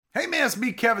Hey, it's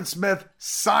me, Kevin Smith,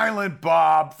 Silent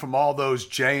Bob from all those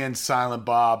Jay and Silent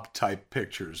Bob type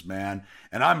pictures, man.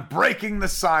 And I'm breaking the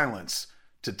silence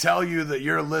to tell you that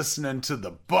you're listening to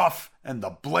the Buff and the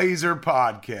Blazer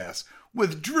podcast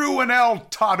with Drew and El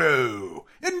Tato.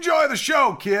 Enjoy the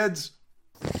show, kids.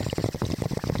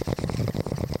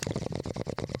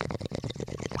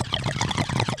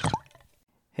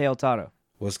 Hey, El Tato.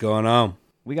 What's going on?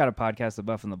 We got a podcast, The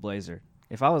Buff and the Blazer.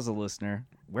 If I was a listener,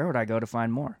 where would I go to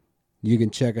find more? You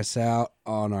can check us out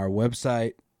on our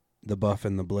website,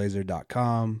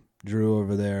 thebuffandtheblazer.com. Drew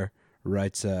over there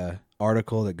writes a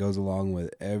article that goes along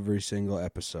with every single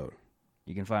episode.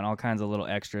 You can find all kinds of little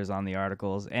extras on the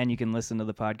articles, and you can listen to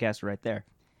the podcast right there.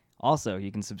 Also,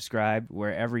 you can subscribe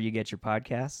wherever you get your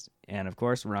podcasts. And, of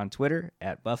course, we're on Twitter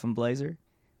at Buff and Blazer.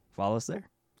 Follow us there.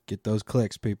 Get those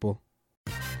clicks, people.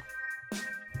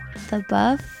 The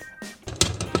Buff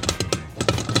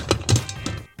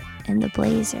and the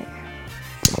Blazer.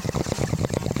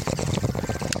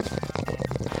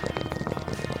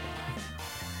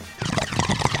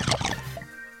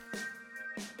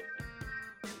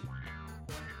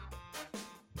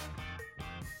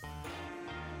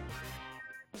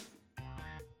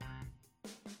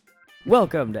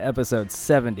 Welcome to episode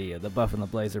 70 of the Buff and the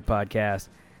Blazer podcast,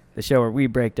 the show where we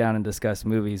break down and discuss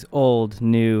movies, old,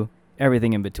 new,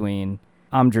 everything in between.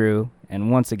 I'm Drew,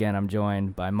 and once again I'm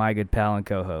joined by my good pal and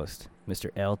co-host, Mr.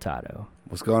 El Tato.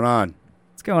 What's going on?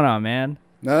 What's going on, man?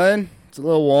 Nothing. It's a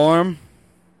little warm.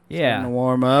 Yeah. Starting to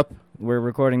warm up. We're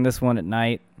recording this one at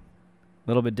night. A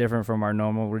little bit different from our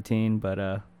normal routine, but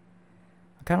I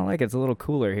kind of like it. It's a little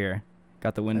cooler here.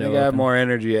 Got the window I think I have open. more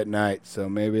energy at night, so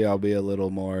maybe I'll be a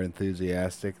little more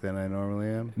enthusiastic than I normally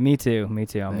am. Me too. I'm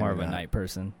Maybe more of a not. night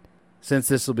person. Since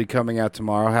this will be coming out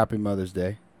tomorrow, happy Mother's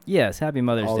Day. Yes, happy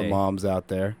Mother's All Day. the moms out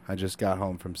there. I just got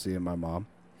home from seeing my mom.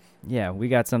 Yeah, we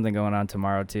got something going on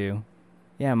tomorrow, too.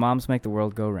 Yeah, moms make the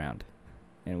world go round,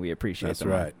 and we appreciate That's them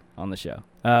right. on the show.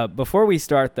 Before we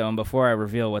start, though, and before I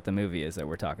reveal what the movie is that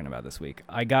we're talking about this week,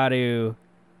 I got to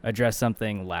address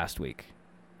something last week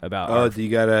about Did you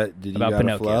got a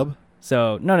Pinocchio. flub?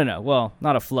 So, no. Well,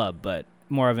 not a flub, but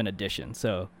more of an addition.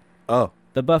 So,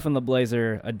 the Buff and the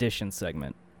Blazer addition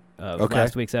segment of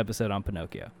last week's episode on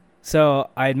Pinocchio. So,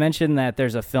 I had mentioned that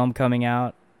there's a film coming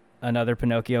out, another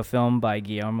Pinocchio film by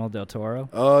Guillermo del Toro.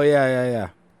 Oh, yeah.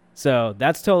 So,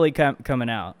 that's totally coming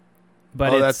out.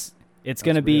 But it's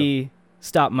going to be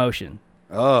stop motion.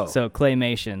 Oh. So,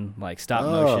 claymation, like stop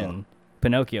motion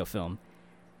Pinocchio film.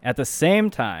 At the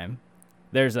same time,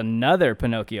 there's another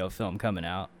Pinocchio film coming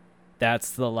out.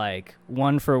 That's the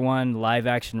one-for-one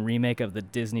live-action remake of the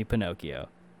Disney Pinocchio,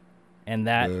 and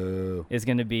that is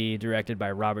going to be directed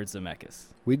by Robert Zemeckis.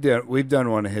 We've done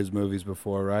one of his movies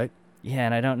before, right? Yeah,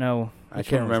 and I don't know. I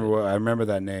can't remember I remember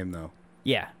that name though.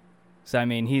 Yeah, so I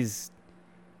mean he's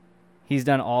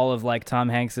done all of Tom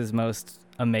Hanks's most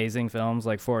amazing films,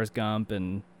 like Forrest Gump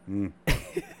and.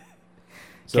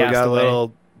 So we got a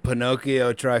little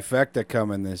Pinocchio trifecta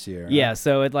coming this year. Yeah, huh?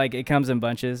 so it comes in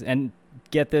bunches, and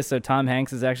get this, so Tom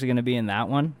Hanks is actually going to be in that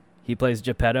one. He plays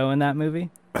Geppetto in that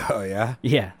movie. Oh yeah.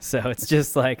 Yeah, so it's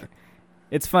just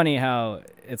it's funny how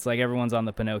it's everyone's on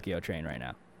the Pinocchio train right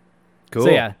now. Cool. So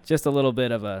yeah, just a little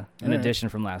bit of an addition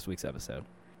from last week's episode.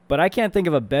 But I can't think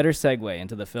of a better segue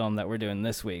into the film that we're doing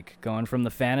this week. Going from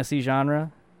the fantasy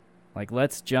genre,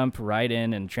 let's jump right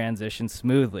in and transition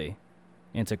smoothly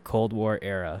into Cold War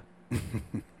era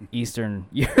Eastern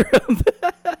Europe.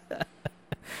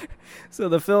 So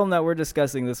the film that we're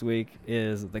discussing this week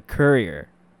is The Courier.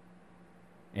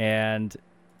 And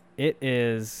it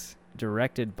is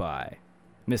directed by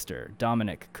Mr.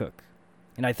 Dominic Cook.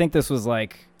 And I think this was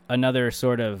another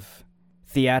sort of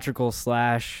theatrical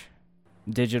 /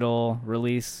 digital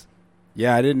release.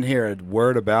 Yeah, I didn't hear a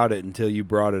word about it until you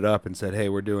brought it up and said, hey,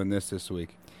 we're doing this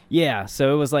week. Yeah,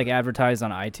 so it was advertised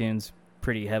on iTunes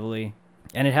pretty heavily.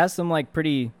 And it has some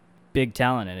pretty big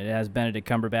talent in it. It has Benedict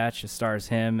Cumberbatch. It stars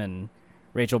him and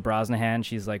Rachel Brosnahan.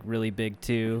 She's really big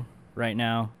too right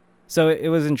now. So it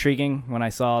was intriguing when I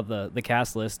saw the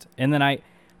cast list. And then I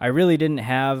really didn't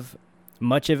have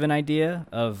much of an idea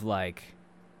of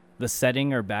the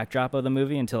setting or backdrop of the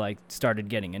movie until I started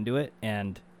getting into it.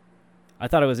 And I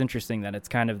thought it was interesting that it's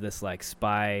kind of this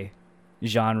spy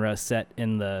genre set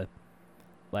in the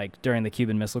during the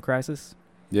Cuban Missile Crisis.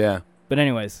 Yeah. But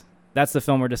anyways, that's the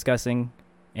film we're discussing.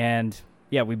 And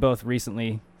yeah, we both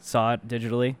recently saw it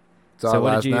digitally. Saw it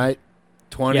last night.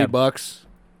 $20.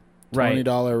 Right.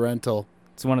 $20 rental.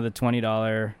 It's one of the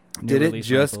 $20 new Did it release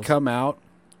just rentals. come out?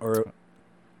 Or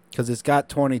because it's got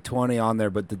 2020 on there,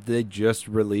 but did they just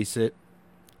release it?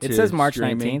 It says March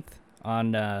streaming? 19th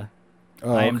on Oh,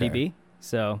 IMDb. okay.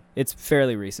 So it's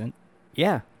fairly recent.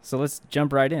 Yeah, so let's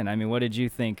jump right in. I mean, what did you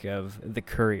think of The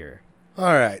Courier?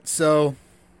 All right, so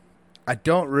I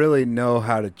don't really know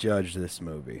how to judge this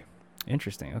movie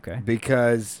Interesting, okay.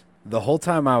 because the whole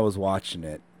time I was watching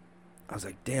it, I was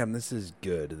like, damn, this is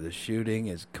good. The shooting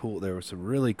is cool. There were some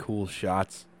really cool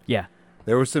shots. Yeah.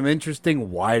 There was some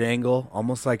interesting wide angle,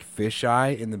 almost like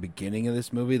fisheye in the beginning of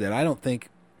this movie that I don't think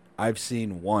I've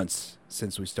seen once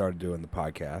since we started doing the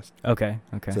podcast. Okay.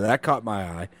 So that caught my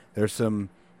eye. There's some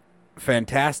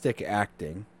fantastic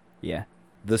acting. Yeah.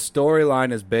 The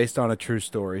storyline is based on a true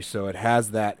story, so it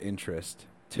has that interest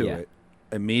to Yeah. it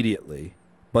immediately.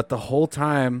 But the whole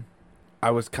time,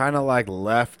 I was kind of like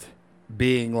left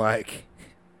being like,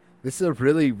 this is a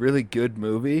really, really good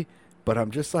movie, but I'm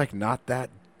just like not that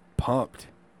pumped.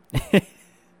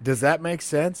 Does that make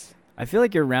sense? I feel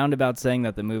like you're roundabout saying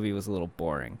that the movie was a little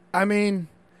boring. I mean,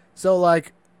 so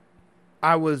like,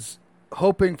 I was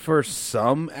hoping for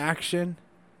some action.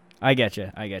 I get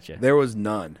you. There was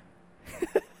none.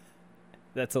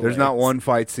 There's There's not one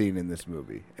fight scene in this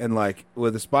movie. And like,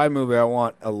 with a spy movie, I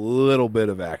want a little bit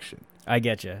of action. I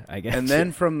get you. And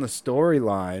then from the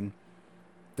storyline,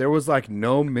 there was like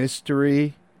no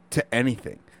mystery to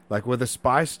anything. Like with a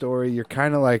spy story, you're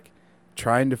kind of like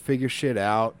trying to figure shit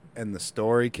out, and the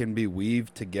story can be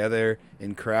weaved together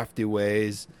in crafty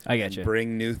ways. I get and you.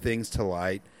 Bring new things to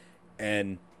light.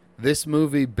 And this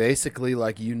movie basically,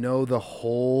 like, you know the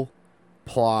whole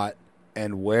plot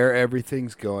and where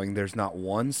everything's going. There's not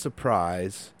one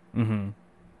surprise. Mm-hmm.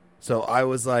 So I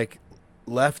was like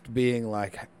left being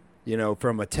like, you know,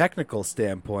 from a technical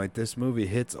standpoint, this movie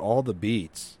hits all the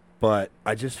beats, but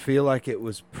I just feel like it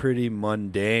was pretty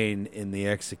mundane in the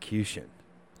execution.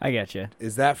 I get you.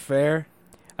 Is that fair?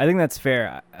 I think that's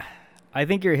fair. I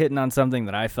think you're hitting on something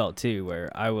that I felt too, where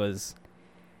I was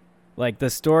like, the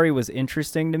story was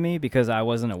interesting to me because I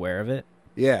wasn't aware of it.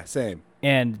 Yeah, same.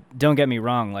 And don't get me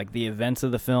wrong, like the events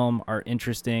of the film are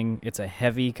interesting. It's a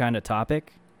heavy kind of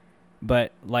topic,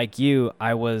 but like you,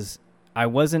 I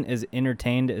wasn't as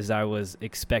entertained as I was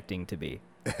expecting to be.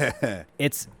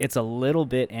 It's a little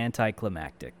bit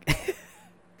anticlimactic.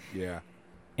 Yeah.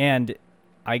 And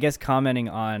I guess commenting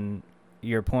on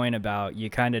your point about you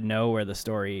kind of know where the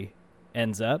story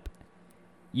ends up,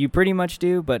 you pretty much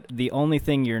do, but the only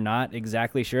thing you're not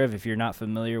exactly sure of, if you're not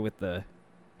familiar with the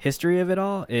history of it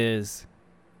all, is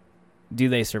do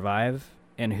they survive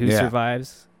and who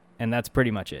survives? And that's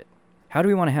pretty much it. How do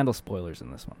we want to handle spoilers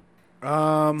in this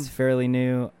one? It's fairly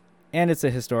new, and it's a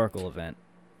historical event.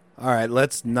 All right,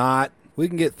 we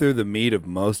can get through the meat of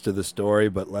most of the story,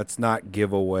 but let's not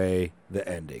give away the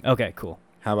ending. Okay, cool.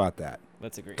 How about that?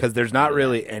 Let's agree. Because there's not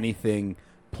really anything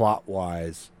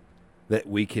plot-wise that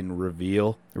we can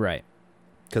reveal. Right.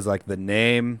 Because like the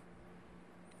name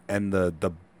and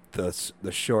the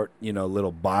short, you know,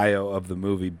 little bio of the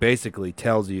movie basically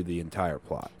tells you the entire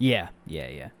plot. Yeah.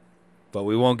 But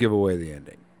we won't give away the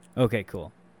ending. Okay,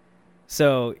 cool.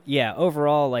 So, yeah,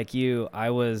 overall, like you,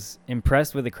 I was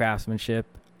impressed with the craftsmanship.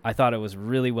 I thought it was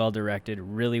really well directed,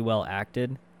 really well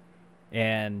acted.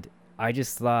 And I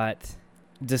just thought,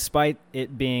 despite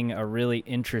it being a really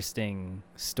interesting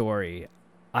story,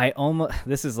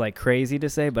 this is like crazy to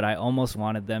say, but I almost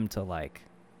wanted them to like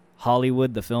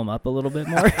Hollywood the film up a little bit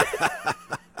more.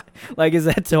 Like, is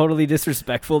that totally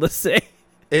disrespectful to say?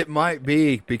 It might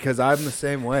be, because I'm the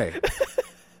same way.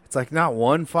 It's like not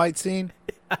one fight scene.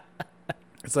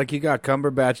 It's like you got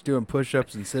Cumberbatch doing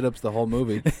push-ups and sit-ups the whole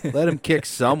movie. Let him kick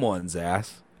someone's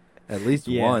ass at least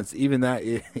once. Even that,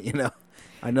 you know,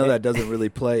 I know that doesn't really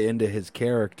play into his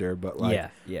character, but like,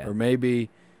 yeah. Or maybe,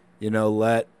 you know,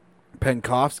 let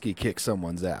Penkovsky kick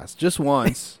someone's ass just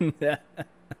once.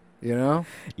 You know?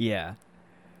 Yeah.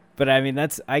 But I mean,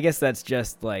 I guess that's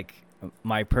just like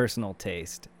my personal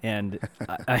taste. And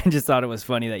I just thought it was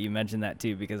funny that you mentioned that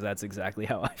too, because that's exactly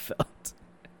how I felt.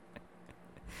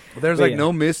 There's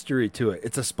no mystery to it.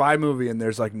 It's a spy movie, and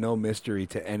there's like no mystery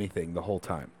to anything the whole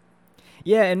time.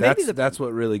 Yeah, and that's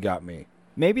what really got me.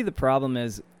 Maybe the problem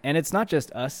is, and it's not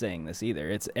just us saying this either,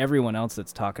 it's everyone else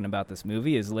that's talking about this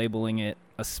movie is labeling it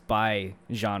a spy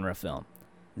genre film.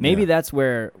 Maybe that's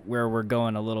where we're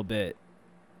going a little bit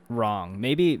wrong.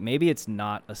 Maybe it's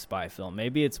not a spy film.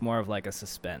 Maybe it's more of like a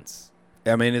suspense.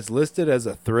 I mean, it's listed as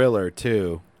a thriller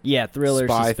too. Yeah, thriller,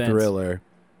 spy suspense. thriller,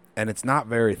 and it's not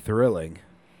very thrilling.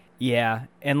 Yeah,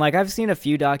 and like I've seen a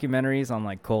few documentaries on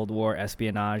like Cold War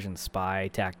espionage and spy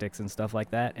tactics and stuff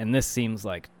like that, and this seems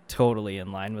like totally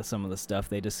in line with some of the stuff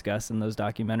they discuss in those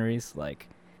documentaries.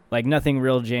 Like nothing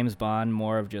real James Bond,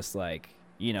 more of just like,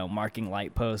 you know, marking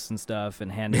light posts and stuff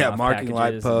and handing off marking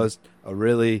packages light post, a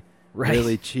really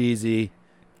really cheesy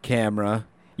camera,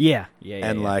 yeah,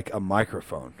 and like a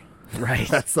microphone. Right.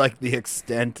 That's like the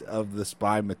extent of the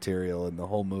spy material in the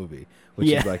whole movie, which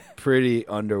Yeah. is like pretty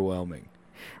underwhelming.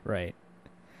 Right.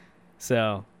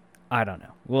 So, I don't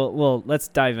know. Well, let's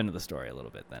dive into the story a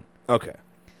little bit then. Okay.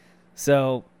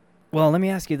 So, well, let me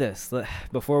ask you this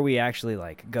before we actually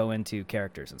like go into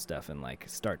characters and stuff and like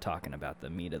start talking about the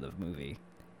meat of the movie.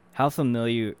 How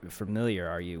familiar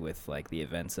are you with like the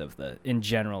events of in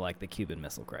general, like the Cuban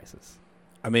Missile Crisis?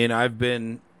 I mean,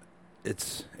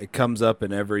 it comes up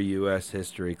in every U.S.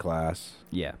 history class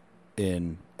Yeah.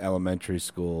 in elementary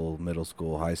school, middle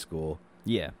school, high school.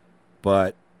 Yeah.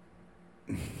 But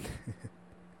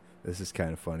this is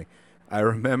kind of funny. I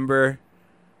remember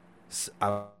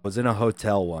I was in a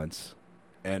hotel once,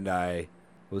 and I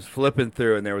was flipping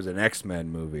through, and there was an X-Men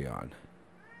movie on.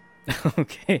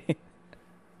 Okay.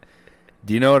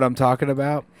 Do you know what I'm talking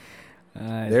about?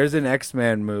 There's There's an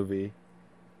X-Men movie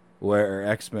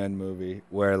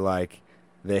where like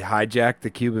they hijack the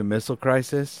Cuban Missile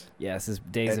Crisis. Yeah, this is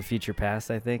Days of Future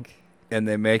Past, I think. And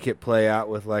they make it play out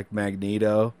with like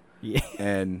Magneto Yeah.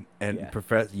 and Yeah.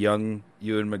 Professor Young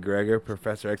Ewan McGregor,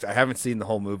 Professor X. I haven't seen the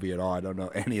whole movie at all. I don't know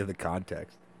any of the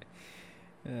context.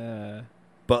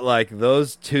 But like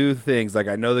those two things, like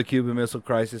I know the Cuban Missile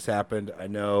Crisis happened. I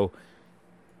know,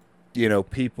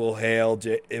 people hailed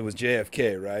it was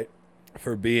JFK, right,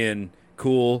 for being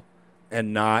cool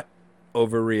and not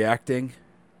overreacting.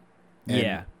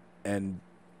 Yeah. And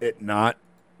it not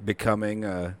becoming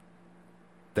the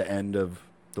end of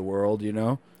the world,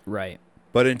 Right.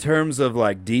 But in terms of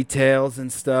like details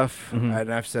and stuff, Mhm.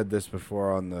 and I've said this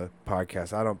before on the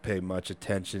podcast, I don't pay much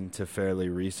attention to fairly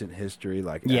recent history,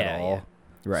 like at all. Yeah.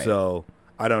 Right. So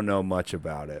I don't know much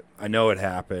about it. I know it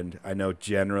happened. I know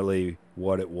generally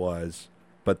what it was,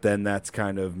 but then that's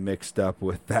kind of mixed up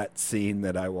with that scene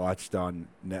that I watched on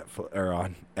Netflix or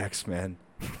on X-Men.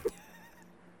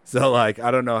 So like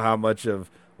I don't know how much of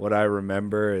what I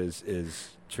remember is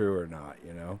true or not,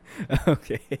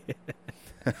 Okay.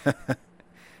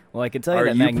 Well, I can tell you Are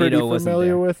that you Magneto pretty wasn't familiar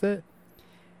there. with it?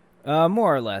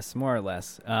 More or less.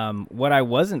 What I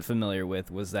wasn't familiar with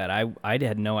was that I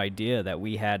had no idea that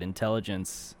we had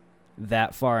intelligence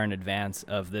that far in advance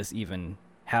of this even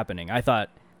happening. I thought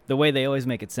the way they always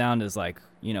make it sound is like,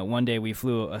 one day we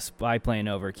flew a spy plane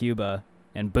over Cuba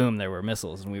and boom, there were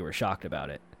missiles and we were shocked about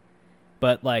it.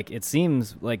 But like, it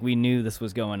seems like we knew this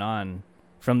was going on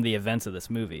from the events of this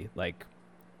movie, like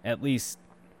at least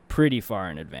pretty far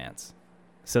in advance.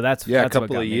 So that's Yeah, that's a what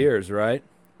couple got of me. years, right?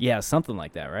 Yeah, something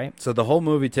like that, right? So the whole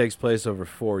movie takes place over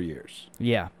 4 years,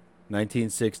 Yeah,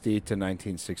 1960 to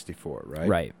 1964, right?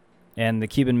 right. And the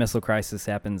Cuban Missile Crisis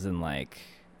happens in like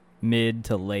mid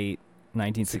to late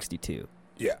 1962.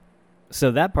 Yeah.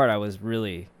 So that part I was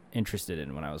really interested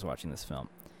in when I was watching this film.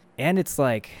 And it's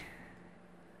like,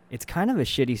 it's kind of a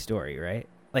shitty story, right?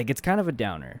 Like, it's kind of a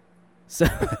downer. So,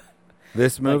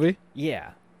 This movie?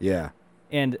 yeah. Yeah.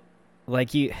 And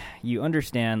like you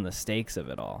understand the stakes of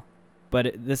it all,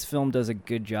 but this film does a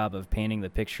good job of painting the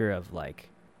picture of like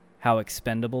how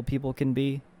expendable people can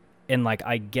be. And like,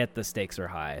 I get the stakes are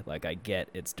high. Like, I get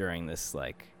it's during this,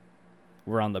 like,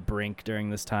 we're on the brink during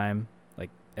this time, like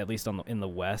at least in the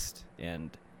West.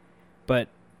 But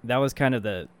that was kind of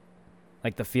the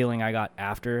feeling I got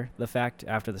after the fact,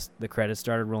 after the credits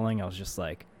started rolling. I was just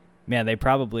like, man, they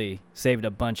probably saved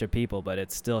a bunch of people, but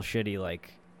it's still shitty,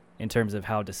 like, in terms of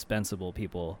how dispensable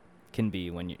people can be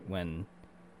when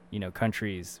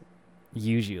countries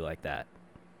use you like that.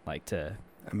 Like to...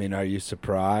 I mean, are you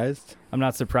surprised? I'm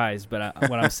not surprised, but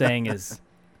what I'm saying is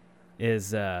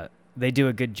they do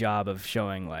a good job of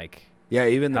showing, like... Yeah,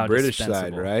 even the How British side,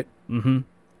 dispensable. right? Mm-hmm.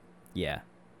 Yeah.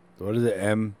 What is it?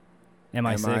 MI6?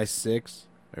 MI6?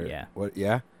 Or Yeah. What?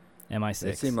 Yeah. MI6.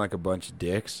 They seem like a bunch of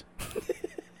dicks.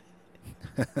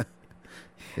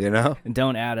 You know?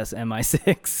 Don't add us,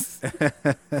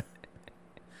 MI6.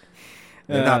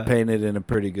 They're not painted in a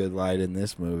pretty good light in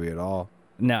this movie at all.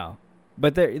 No.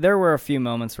 But there were a few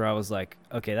moments where I was like,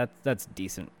 okay, that's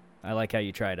decent. I like how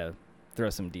you try to throw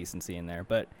some decency in there.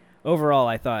 But overall,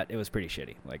 I thought it was pretty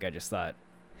shitty. Like, I just thought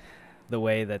the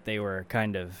way that they were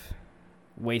kind of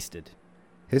wasted.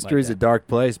 History's that. a dark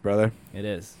place, brother. It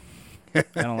is. I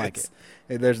don't like it.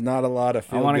 There's not a lot of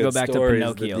I wanna feel-good go back to stories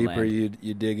Pinocchio the deeper land.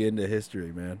 you dig into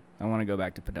history, man. I want to go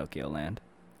back to Pinocchio land.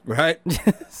 Right?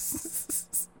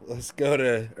 Let's go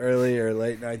to early or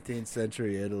late 19th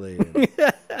century Italy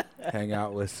and hang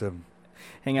out with some...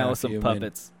 Hang out with some human.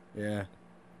 puppets. Yeah.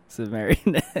 Some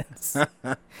marionettes.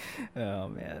 Oh,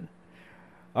 man.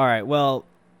 All right, well,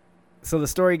 so the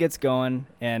story gets going,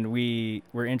 and we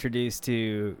were introduced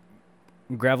to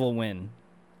Greville Wynn,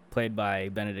 played by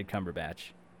Benedict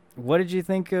Cumberbatch. What did you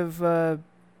think of,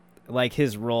 like,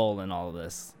 his role in all of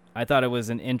this? I thought it was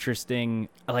an interesting,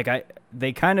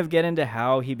 they kind of get into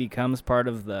how he becomes part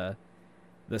of the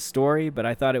story, but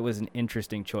I thought it was an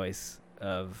interesting choice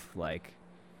of like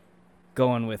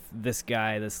going with this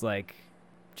guy, this like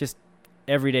just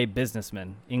everyday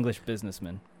businessman, English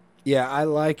businessman. Yeah, I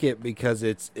like it because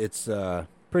it's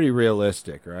pretty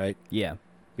realistic, right? Yeah.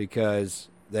 Because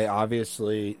they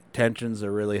obviously tensions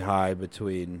are really high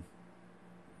between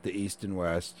the East and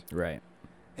West, Right.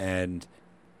 and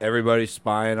everybody's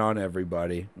spying on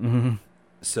everybody. Mm-hmm.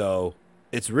 So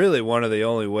it's really one of the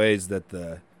only ways that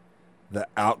the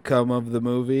outcome of the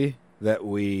movie that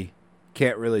we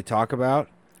can't really talk about.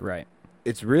 Right.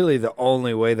 It's really the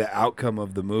only way the outcome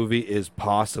of the movie is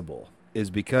possible is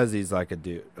because he's like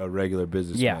a regular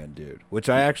businessman dude, which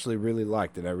I actually really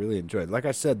liked and I really enjoyed. Like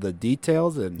I said, the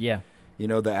details and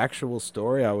the actual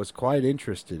story I was quite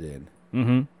interested in.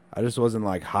 Mm-hmm. I just wasn't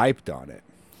like hyped on it.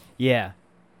 Yeah.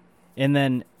 And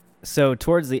then so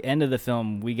towards the end of the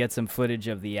film, we get some footage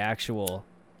of the actual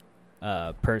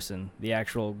person, the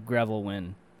actual Greville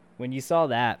Wynn. When you saw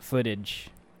that footage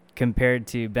compared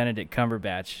to Benedict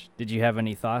Cumberbatch, did you have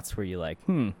any thoughts? Were you like,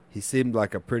 He seemed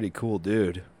like a pretty cool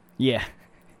dude. Yeah.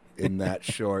 In that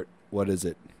short, what is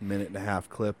it, minute and a half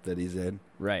clip that he's in.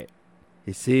 Right.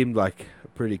 He seemed like a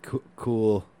pretty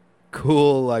cool,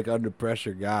 like under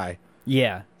pressure guy.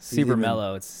 Yeah. Super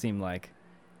mellow, it seemed like.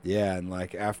 Yeah, and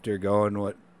like after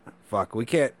going we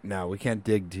can't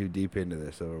dig too deep into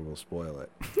this or we'll spoil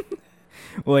it.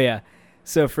 Well, yeah.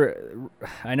 So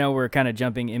I know we're kind of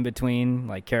jumping in between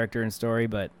like character and story,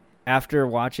 but after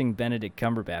watching Benedict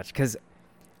Cumberbatch, because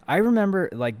I remember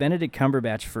like Benedict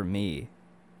Cumberbatch for me,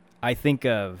 I think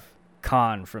of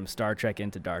Khan from Star Trek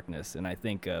Into Darkness, and I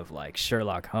think of like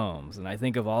Sherlock Holmes, and I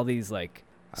think of all these like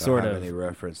I don't have any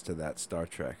reference to that Star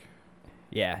Trek.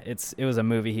 Yeah, it was a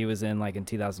movie he was in like in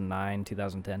 2009,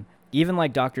 2010. Even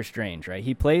like Doctor Strange, right?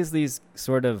 He plays these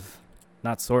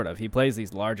he plays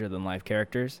these larger than life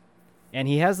characters. And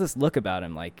he has this look about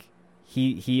him, like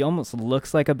he almost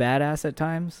looks like a badass at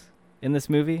times in this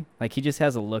movie. Like he just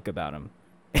has a look about him.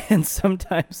 And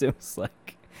sometimes it was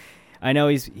like, I know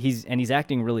he's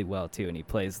acting really well too, and he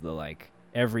plays the like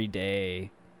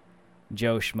everyday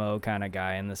Joe Schmo kind of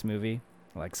guy in this movie,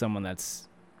 like someone that's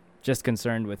just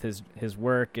concerned with his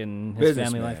work and his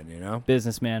family life,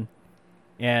 businessman.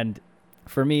 And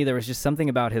for me, there was just something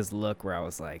about his look where I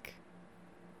was like,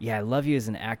 yeah, I love you as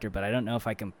an actor, but I don't know if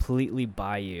I completely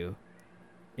buy you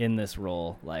in this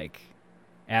role, like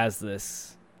as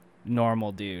this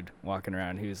normal dude walking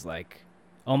around who's like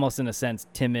almost in a sense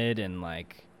timid and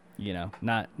like,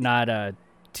 not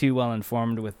too well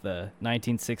informed with the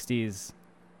 1960s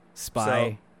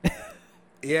spy.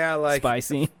 Spy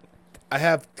scene. I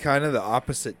have kind of the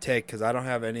opposite take because I don't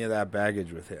have any of that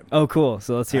baggage with him. Oh, cool.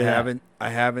 So let's hear that. I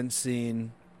haven't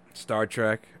seen Star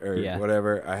Trek or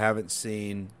whatever. I haven't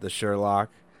seen the Sherlock.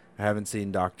 I haven't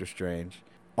seen Doctor Strange.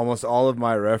 Almost all of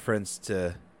my reference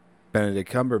to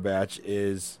Benedict Cumberbatch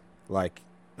is like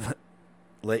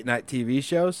late night TV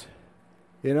shows,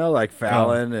 like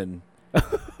Fallon and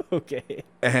okay,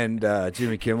 and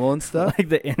Jimmy Kimmel and stuff, like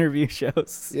the interview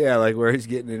shows. Yeah, like where he's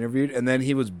getting interviewed, and then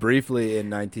he was briefly in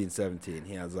 1917.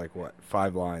 He has like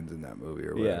 5 lines in that movie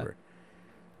or whatever. Yeah.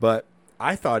 But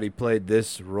I thought he played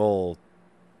this role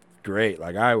great.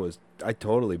 Like I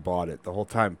totally bought it the whole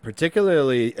time,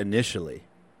 particularly initially,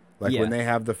 like when they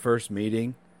have the first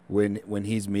meeting, when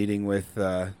he's meeting with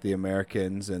the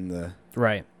Americans and the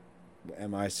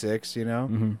MI6,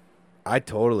 Mm-hmm. I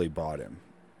totally bought him,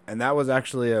 and that was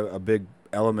actually a big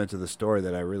element of the story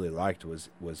that I really liked was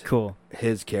cool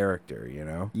his character,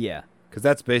 Yeah, because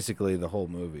that's basically the whole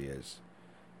movie is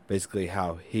basically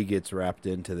how he gets wrapped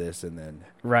into this and then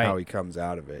how he comes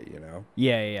out of it,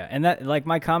 Yeah. And that, like,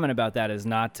 my comment about that is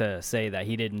not to say that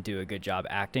he didn't do a good job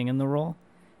acting in the role.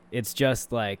 It's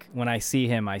just like when I see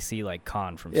him, I see like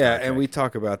Khan from Star Trek. And we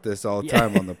talk about this all the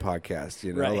time on the podcast,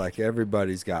 like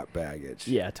everybody's got baggage.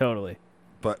 Yeah, totally.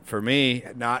 But for me,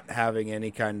 not having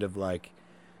any kind of like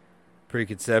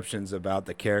preconceptions about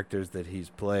the characters that he's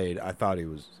played, I thought he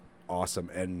was awesome.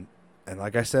 And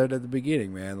like I said at the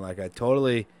beginning, man, like I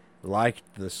totally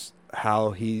liked this,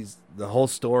 how he's the whole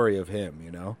story of him,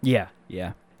 Yeah.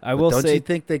 Don't you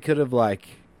think they could have like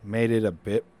made it a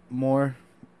bit more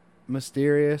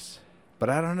mysterious? But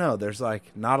I don't know. There's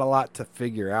like not a lot to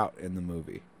figure out in the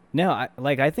movie. No,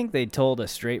 I think they told a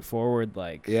straightforward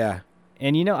like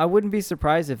And I wouldn't be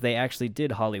surprised if they actually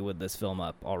did Hollywood this film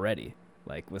up already,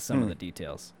 like with some of the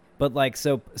details. But like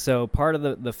so part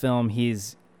of the film,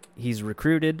 he's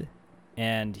recruited,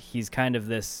 and he's kind of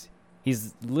this.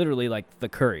 He's literally like the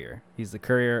courier. He's the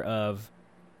courier of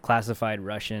classified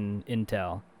Russian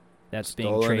intel that's being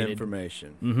Stolen traded.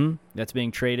 information. Mm-hmm. That's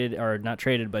being traded, or not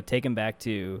traded, but taken back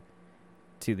to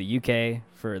the UK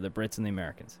for the Brits and the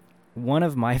Americans. One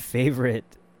of my favorite,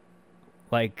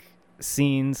 like,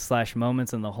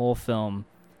 scenes/moments in the whole film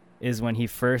is when he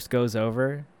first goes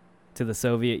over to the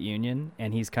Soviet Union,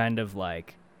 and he's kind of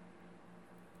like,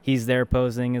 he's there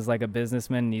posing as like a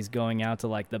businessman, and he's going out to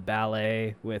like the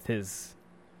ballet with his,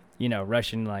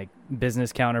 Russian like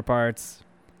business counterparts.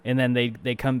 And then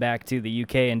they come back to the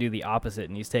UK and do the opposite,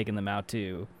 and he's taking them out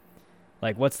to,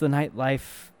 like, what's the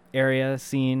nightlife area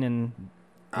scene in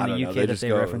I the don't know. UK They that just they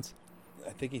go- reference? I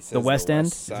think he says The West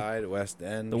End? Side, West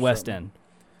End. The or West something. End.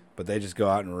 But they just go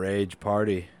out and rage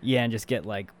party. Yeah, and just get,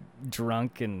 like,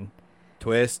 drunk and...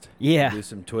 Twist. Yeah. Do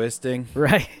some twisting.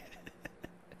 Right.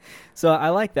 So I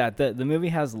like that. The movie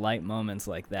has light moments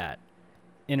like that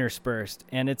interspersed,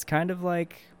 and it's kind of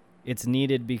like it's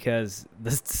needed because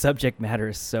the subject matter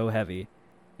is so heavy,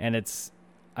 and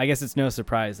I guess it's no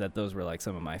surprise that those were like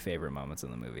some of my favorite moments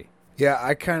in the movie. Yeah,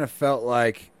 I kind of felt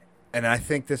like, and I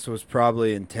think this was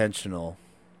probably intentional,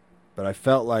 but I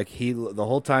felt like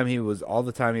all the time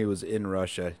he was in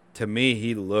Russia, to me,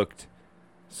 he looked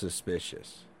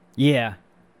suspicious. Yeah.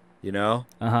 You know?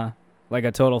 Uh-huh. Like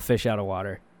a total fish out of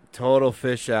water. Total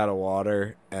fish out of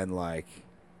water, and like,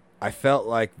 I felt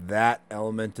like that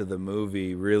element of the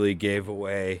movie really gave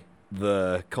away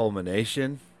the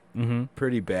culmination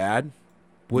pretty bad,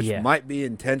 which might be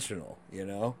intentional,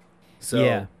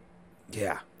 So,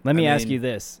 yeah. Let me ask you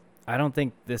this. I don't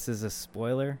think this is a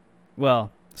spoiler. Well,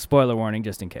 spoiler warning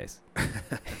just in case.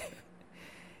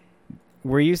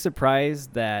 Were you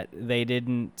surprised that they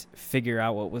didn't figure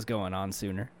out what was going on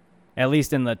sooner? At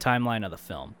least in the timeline of the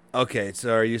film. Okay,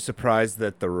 so are you surprised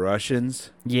that the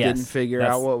Russians Yes, didn't figure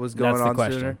out what was going that's on the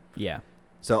question. sooner? Yeah.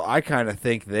 So I kind of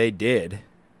think they did,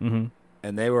 and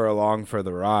they were along for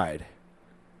the ride.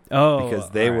 Oh, because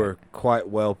they all right. were quite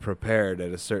well prepared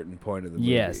at a certain point of the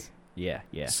movie. Yes. Yeah.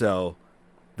 So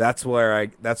that's what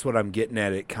I'm getting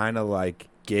at. It kind of like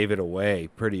gave it away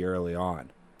pretty early on.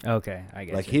 Okay, I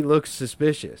guess. Like he looks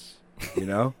suspicious, He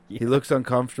looks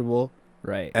uncomfortable.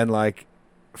 Right. And like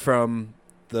from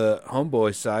the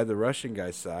homeboy side, the Russian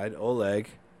guy's side, Oleg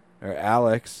or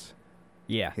Alex.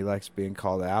 Yeah. He likes being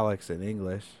called Alex in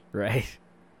English. Right.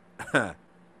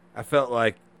 I felt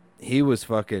like he was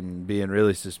fucking being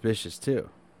really suspicious too.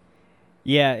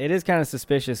 Yeah, it is kind of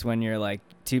suspicious when you're like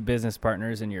two business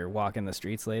partners and you're walking the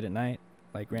streets late at night,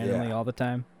 like randomly all the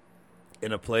time.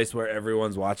 In a place where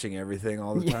everyone's watching everything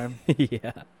all the time.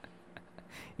 Yeah.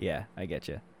 Yeah, I get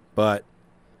you. But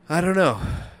I don't know.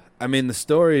 I mean, the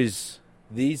stories,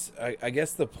 I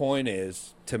guess the point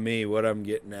is, to me, what I'm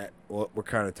getting at, what we're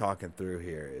kind of talking through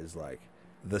here is like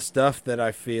the stuff that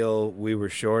I feel we were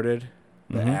shorted,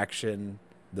 the action,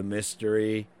 the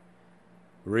mystery,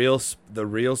 the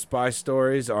real spy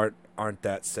stories aren't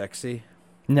that sexy.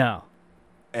 No.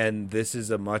 And this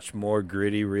is a much more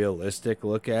gritty, realistic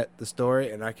look at the story,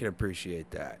 and I can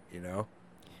appreciate that,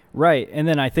 Right, and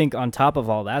then I think on top of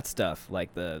all that stuff,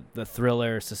 like the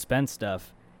thriller, suspense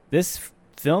stuff, this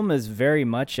film is very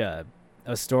much a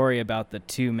story about the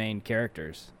two main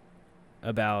characters,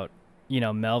 about,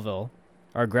 Melville,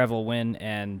 or Greville Wynn,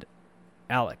 and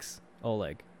Alex,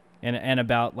 Oleg, and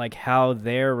about like how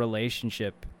their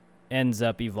relationship ends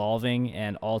up evolving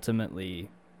and ultimately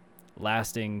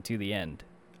lasting to the end.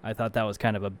 I thought that was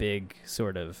kind of a big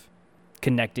sort of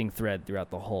connecting thread throughout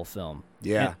the whole film.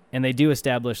 Yeah. And they do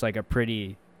establish like a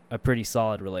pretty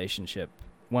solid relationship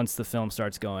once the film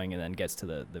starts going and then gets to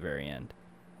the very end.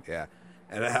 Yeah.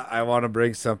 And I want to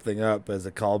bring something up as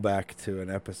a callback to an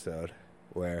episode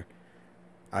where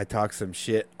I talk some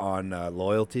shit on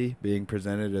loyalty being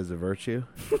presented as a virtue.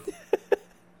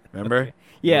 Remember? Okay.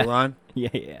 Yeah. Mulan?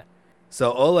 Yeah.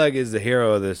 So Oleg is the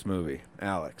hero of this movie,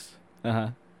 Alex Uh-huh.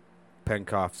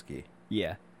 Penkovsky.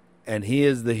 Yeah. And he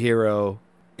is the hero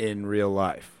in real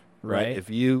life, right? Right. If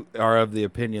you are of the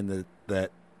opinion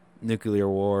that nuclear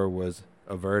war was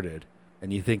averted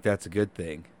and you think that's a good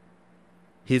thing,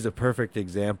 he's a perfect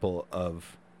example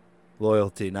of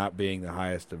loyalty not being the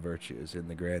highest of virtues in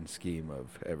the grand scheme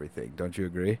of everything. Don't you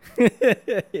agree?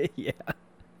 Yeah.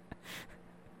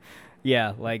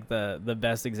 Yeah, like the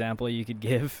best example you could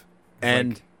give.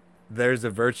 And like, there's a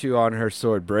virtue on her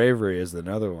sword. Bravery is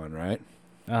another one, right?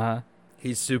 uh-huh.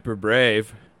 He's super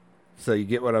brave. So you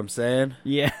get what I'm saying?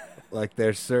 Yeah. Like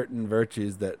there's certain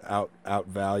virtues that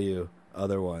outvalue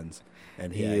other ones.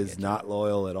 And he is not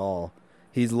loyal at all.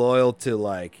 He's loyal to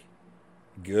like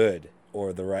good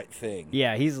or the right thing.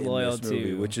 Yeah, he's in loyal this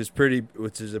movie, to which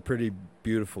is a pretty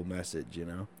beautiful message,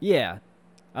 Yeah.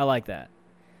 I like that.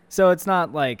 So it's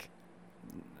not like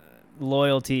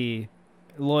loyalty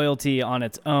loyalty on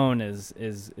its own is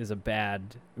a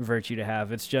bad virtue to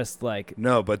have. It's just like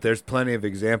No, but there's plenty of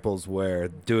examples where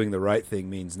doing the right thing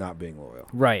means not being loyal.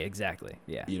 right, exactly.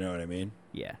 Yeah. You know what I mean?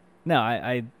 Yeah. No,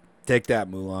 I Take that,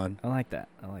 Mulan. I like that.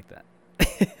 I like that.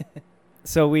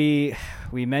 So we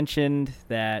mentioned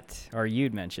that, or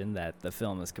you'd mentioned that the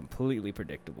film is completely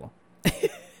predictable.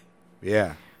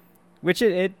 Yeah. Which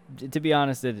it to be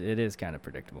honest, it is kind of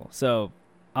predictable. So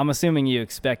I'm assuming you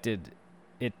expected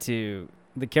it to,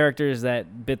 the characters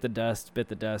that bit the dust.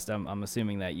 I'm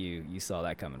assuming that you saw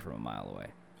that coming from a mile away.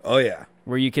 Oh, yeah.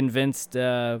 Were you convinced?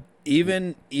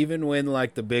 Even when,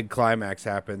 like, the big climax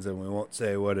happens, and we won't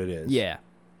say what it is. Yeah.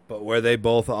 But where they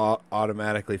both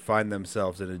automatically find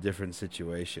themselves in a different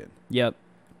situation. Yep.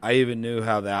 I even knew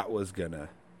how that was going to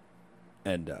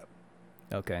end up.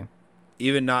 Okay.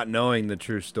 Even not knowing the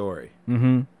true story.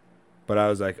 Mm-hmm. But I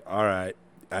was like, all right.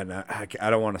 And I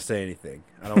don't want to say anything.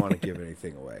 I don't want to give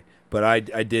anything away. But I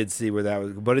did see where that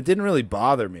was. But it didn't really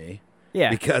bother me. Yeah.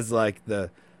 Because, like, the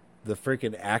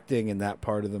freaking acting in that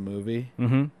part of the movie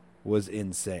Mm-hmm. was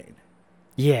insane.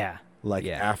 Yeah. Like,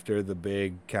 Yeah. after the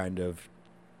big kind of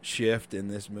shift in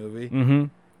this movie, Mm-hmm.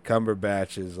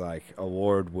 Cumberbatch is, like,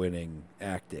 award-winning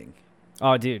acting.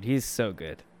 Oh, dude, he's so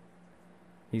good.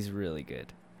 He's really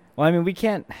good. Well, I mean, we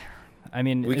can't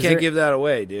give that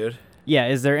away, dude. Yeah,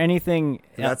 is there anything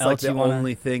That's else like the you wanna...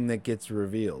 only thing that gets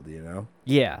revealed, you know?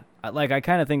 Yeah, like I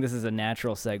kind of think this is a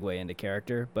natural segue into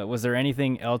character, but was there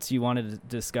anything else you wanted to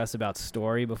discuss about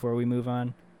story before we move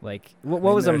on? Like, what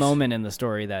was a moment in the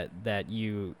story that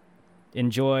you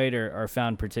enjoyed or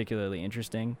found particularly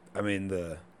interesting? I mean,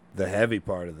 the heavy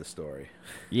part of the story.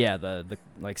 Yeah, the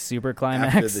like super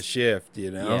climax. After the shift, you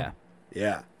know? Yeah.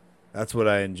 Yeah. That's what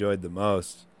I enjoyed the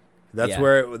most. That's Yeah.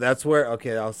 where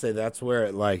okay, I'll say that's where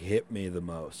it, like, hit me the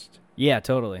most. Yeah,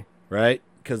 totally. Right?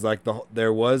 Because, like,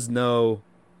 there was no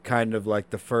kind of, like,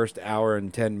 the first hour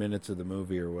and 10 minutes of the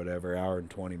movie or whatever, hour and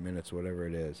 20 minutes, whatever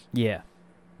it is. Yeah.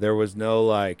 There was no,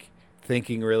 like,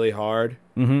 thinking really hard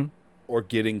Mm-hmm. or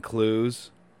getting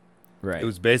clues. Right. It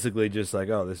was basically just like,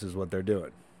 oh, this is what they're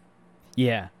doing.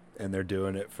 Yeah. And they're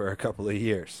doing it for a couple of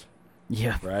years.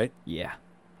 Yeah. Right? Yeah.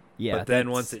 Yeah. But then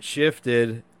once it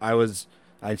shifted,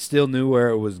 I still knew where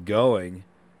it was going,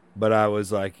 but I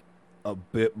was, like, a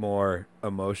bit more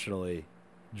emotionally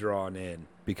drawn in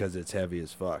because it's heavy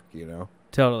as fuck, you know?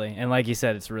 Totally. And like you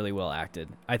said, it's really well acted.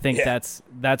 I think that's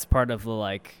part of the,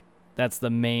 like, that's the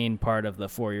main part of the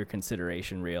for your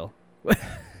consideration reel.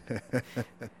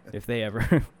 If they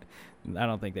ever, I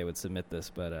don't think they would submit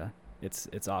this, but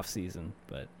it's off season,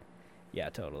 but yeah,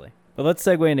 totally. But let's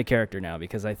segue into character now,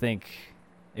 because I think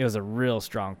it was a real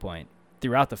strong point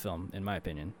throughout the film, in my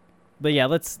opinion. But yeah,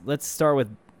 let's start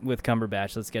with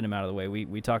Cumberbatch. Let's get him out of the way.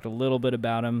 We talked a little bit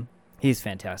about him. He's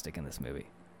fantastic in this movie.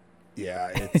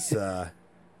 Yeah, it's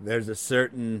there's a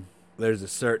certain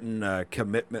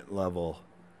commitment level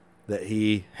that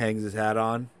he hangs his hat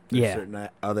on. There's Yeah. certain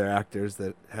other actors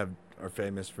that are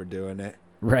famous for doing it.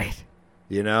 Right.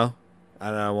 You know?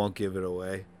 I won't give it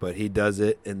away, but he does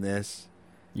it in this.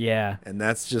 Yeah. And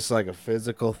that's just like a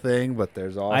physical thing, but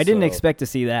there's also I didn't expect to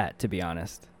see that, to be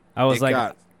honest. I was it like,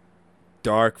 got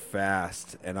dark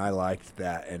fast, and I liked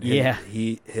that. And Yeah.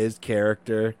 his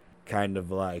character kind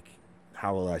of, like,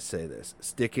 how will I say this?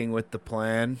 Sticking with the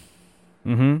plan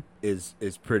mm-hmm. is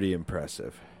pretty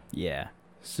impressive. Yeah.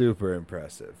 Super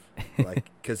impressive. Like,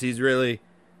 because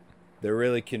they're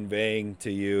really conveying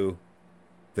to you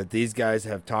that these guys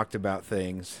have talked about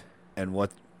things and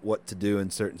what to do in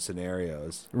certain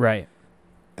scenarios. Right.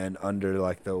 And under,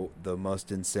 like, the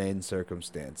most insane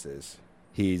circumstances,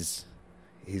 he's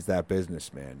that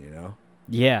businessman, you know?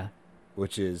 Yeah.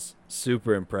 Which is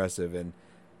super impressive. And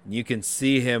you can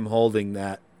see him holding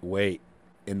that weight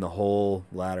in the whole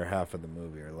latter half of the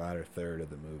movie, or latter third of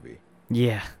the movie.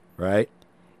 Yeah. Right?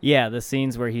 Yeah, the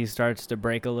scenes where he starts to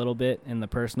break a little bit in the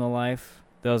personal life,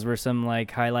 those were some,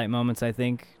 like, highlight moments, I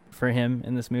think, for him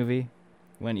in this movie,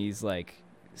 when he's, like,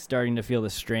 starting to feel the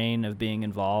strain of being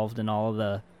involved in all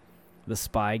of the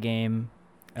spy game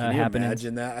Can you happenings.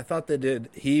 imagine that? I thought they did.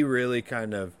 He really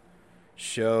kind of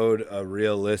showed a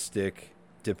realistic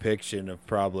depiction of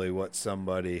probably what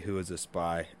somebody who is a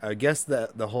spy. I guess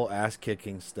that the whole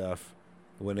ass-kicking stuff,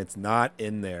 when it's not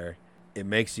in there, it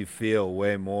makes you feel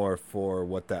way more for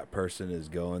what that person is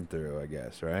going through, I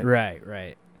guess, right?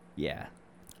 Right. Yeah.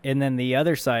 And then the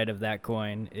other side of that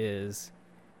coin is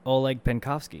Oleg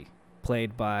Penkovsky,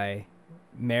 played by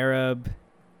Merab.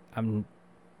 I'm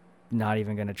not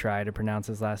even going to try to pronounce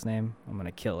his last name. I'm going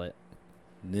to kill it.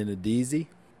 Ninadizi?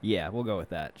 Yeah, we'll go with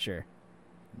that, sure.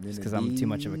 Just because I'm too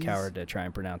much of a coward to try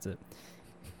and pronounce it.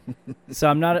 So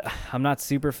I'm not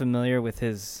super familiar with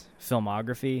his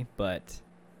filmography, but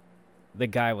the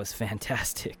guy was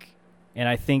fantastic. And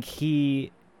I think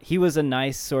he was a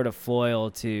nice sort of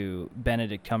foil to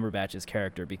Benedict Cumberbatch's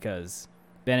character, because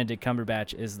Benedict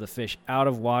Cumberbatch is the fish out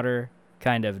of water,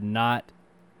 kind of not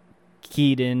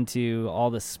keyed into all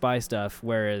the spy stuff,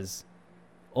 whereas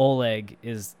Oleg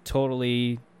is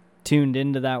totally tuned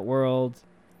into that world.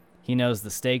 He knows the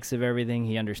stakes of everything.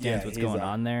 He understands what's going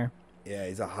on there. Yeah,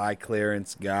 he's a high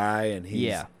clearance guy, and he's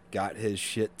Yeah. got his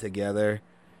shit together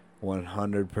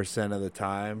 100% of the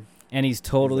time. And he's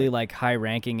totally like high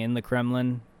ranking in the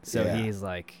Kremlin. So Yeah. he's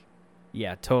like,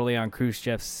 yeah, totally on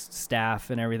Khrushchev's staff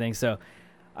and everything. So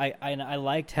I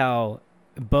liked how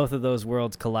both of those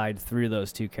worlds collide through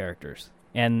those two characters.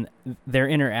 And their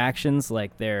interactions,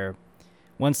 like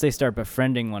once they start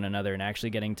befriending one another and actually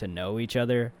getting to know each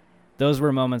other, those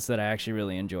were moments that I actually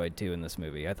really enjoyed too in this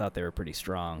movie. I thought they were pretty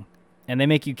strong. And they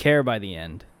make you care by the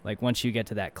end, like once you get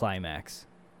to that climax.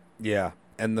 Yeah,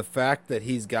 and the fact that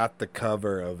he's got the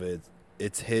cover of it,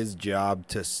 it's his job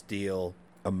to steal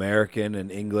American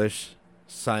and English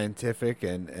scientific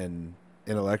and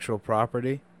intellectual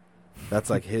property. That's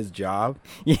like his job.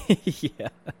 Yeah.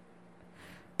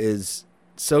 Is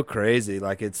so crazy.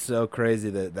 Like, it's so crazy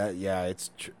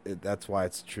that's why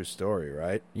it's a true story,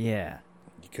 right? Yeah.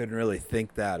 You couldn't really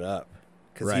think that up,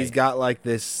 because Right. he's got like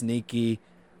this sneaky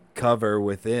cover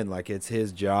within. Like, it's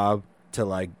his job to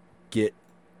like get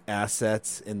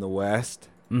assets in the West.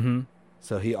 Mm-hmm.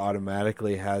 So he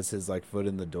automatically has his like foot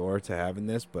in the door to having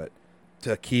this, but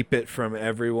to keep it from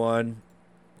everyone,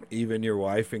 even your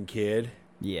wife and kid,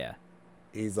 Yeah.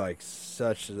 he's like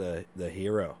such the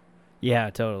hero. Yeah,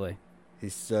 totally.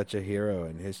 He's such a hero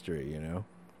in history, you know?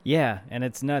 Yeah, and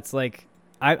it's nuts. Like,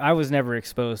 I was never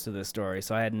exposed to this story,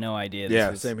 so I had no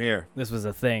idea Same here. this was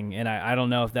a thing. And I don't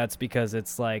know if that's because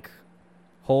it's like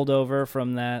holdover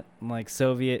from that like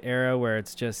Soviet era where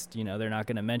it's just, they're not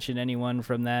going to mention anyone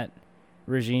from that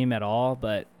regime at all.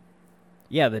 But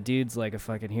yeah, the dude's like a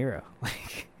fucking hero.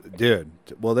 Like, Dude,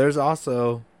 well, there's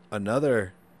also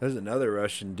another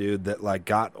Russian dude that like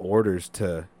got orders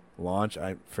to launch.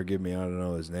 Forgive me, I don't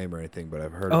know his name or anything, but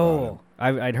I've heard about him.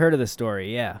 I'd heard of the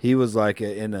story. Yeah. He was like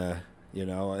in a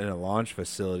launch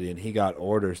facility, and he got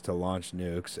orders to launch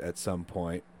nukes at some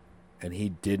point, and he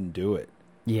didn't do it.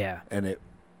 Yeah. And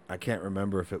I can't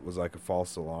remember if it was like a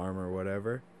false alarm or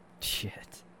whatever.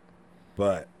 Shit.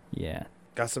 But Yeah.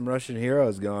 got some Russian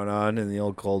heroes going on in the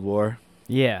old Cold War.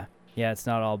 Yeah. Yeah, it's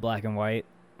not all black and white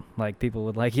like people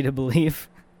would like you to believe.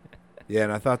 Yeah,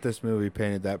 and I thought this movie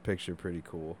painted that picture pretty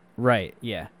cool. Right,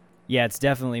 yeah. Yeah, it's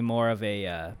definitely more of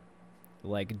a,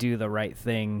 like, do the right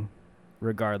thing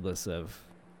regardless of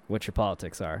what your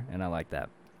politics are, and I like that.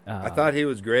 I thought he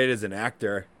was great as an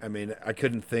actor. I mean, I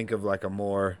couldn't think of like a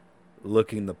more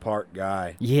looking the part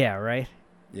guy, Yeah, right?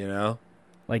 you know?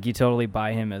 Like, you totally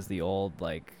buy him as the old,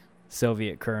 like,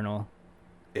 Soviet colonel.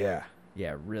 Yeah.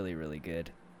 Yeah, really, really good.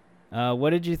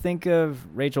 What did you think of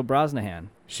Rachel Brosnahan?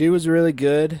 She was really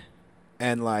good,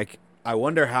 and like I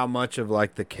wonder how much of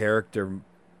like the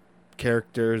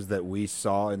characters that we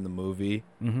saw in the movie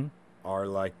Mm-hmm. are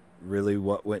like really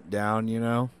what went down, you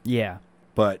know? Yeah.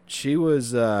 But she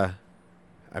was I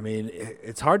mean,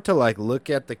 it's hard to like look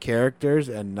at the characters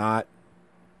and not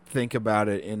think about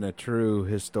it in a true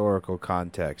historical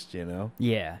context, you know?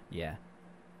 Yeah, yeah.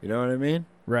 You know what I mean?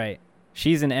 Right.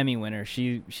 She's an Emmy winner.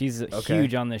 She's Okay.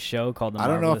 huge on this show called The I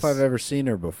Marvelous. don't know if I've ever seen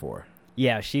her before.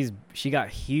 Yeah, she got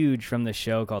huge from the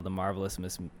show called The Marvelous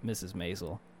Mrs.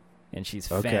 Maisel, and she's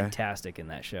Okay. fantastic in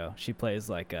that show. She plays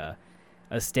like a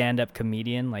stand-up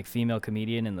comedian, like female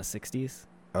comedian in the 60s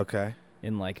Okay.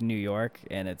 in like New York,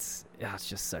 and it's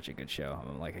just such a good show.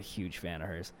 I'm like a huge fan of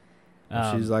hers.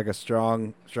 She's like a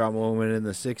strong woman in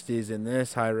the 60s in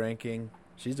this, high ranking.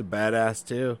 She's a badass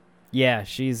too. Yeah,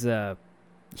 she's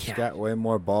She's got way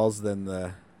more balls than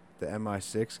the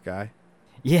MI6 guy.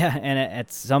 Yeah, and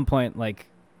at some point, like,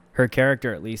 her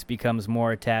character at least becomes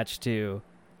more attached to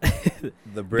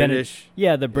The British.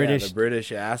 the British. the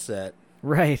British asset.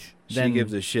 Right. She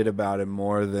gives a shit about him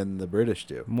more than the British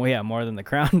do. More than the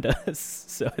Crown does.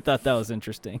 So I thought that was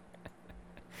interesting.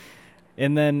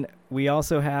 And then we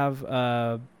also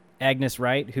have Agnes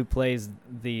Wright, who plays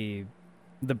the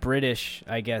British,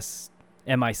 I guess,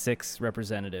 MI6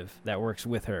 representative that works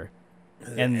with her.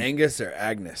 And Angus or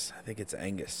Agnes? I think it's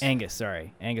Angus. Angus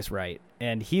Wright.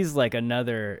 And he's like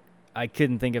I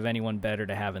couldn't think of anyone better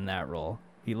to have in that role.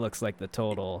 He looks like the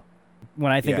total.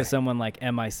 When I think of someone like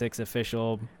MI6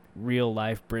 official, real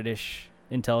life British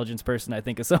intelligence person, I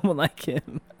think of someone like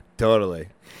him. Totally.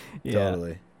 Yeah.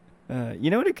 Totally. You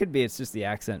know what it could be? It's just the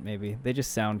accent, maybe. They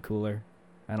just sound cooler.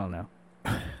 I don't know.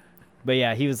 But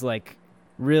yeah, he was like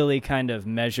really kind of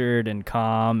measured and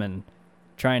calm and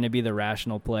trying to be the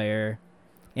rational player.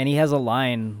 And he has a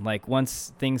line, like,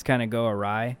 once things kind of go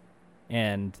awry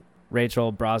and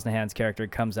Rachel Brosnahan's character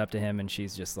comes up to him and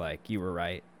she's just like, "You were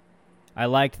right." I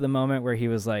liked the moment where he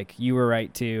was like, "You were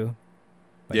right too."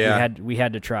 Like, Yeah. we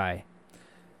had to try.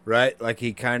 Right? Like,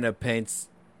 he kind of paints...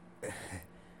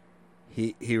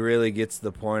 He really gets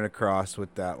the point across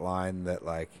with that line that,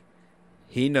 like,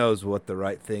 he knows what the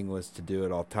right thing was to do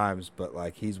at all times, but,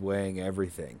 like, he's weighing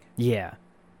everything. Yeah.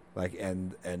 Like,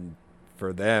 and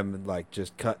for them, like,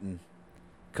 just cutting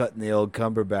the old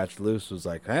Cumberbatch loose was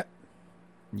like,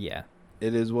 Yeah.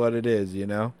 it is what it is, you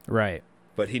know? Right.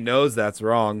 But he knows that's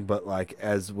wrong, but, like,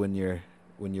 as when you're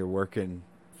working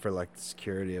for, like, the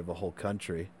security of a whole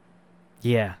country,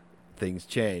 Yeah. things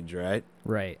change, right?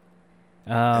 Right.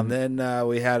 And then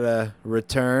we had a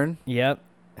return. Yep.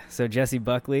 So Jessie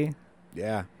Buckley,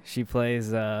 Yeah. she plays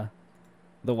the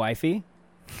wifey.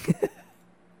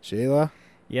 Sheila?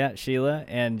 Yeah, Sheila,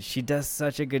 and she does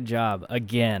such a good job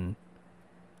again.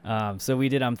 So we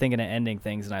did I'm Thinking of Ending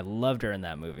Things, and I loved her in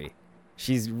that movie.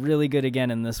 She's really good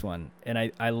again in this one, and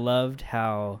I loved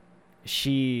how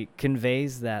she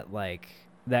conveys that, like,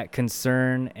 that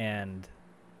concern and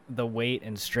the weight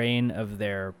and strain of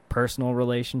their personal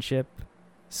relationship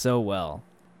so well.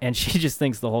 And she just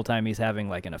thinks the whole time he's having,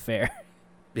 like, an affair.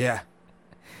 Yeah.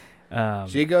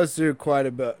 She goes through quite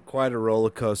a roller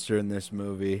coaster in this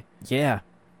movie. Yeah.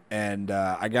 And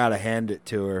I gotta hand it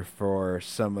to her for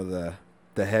some of the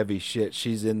heavy shit.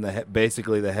 She's in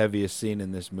basically the heaviest scene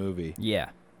in this movie. Yeah.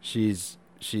 She's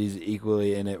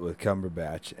equally in it with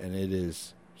Cumberbatch, and it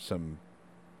is some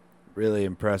really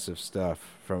impressive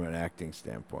stuff from an acting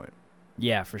standpoint.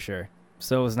 Yeah, for sure.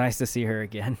 So it was nice to see her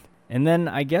again. And then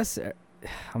I guess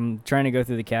I'm trying to go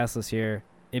through the cast list here.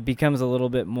 It becomes a little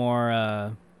bit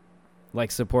more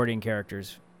like supporting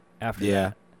characters after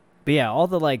that. But yeah, all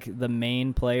the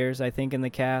main players, I think, in the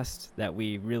cast that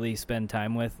we really spend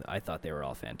time with, I thought they were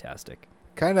all fantastic.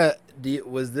 Kind of,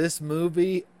 was this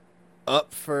movie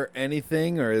up for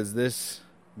anything, or is this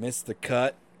missed the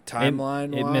cut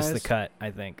timeline-wise? It missed the cut, I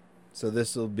think. So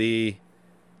this will be...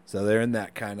 So they're in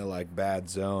that kind of, like, bad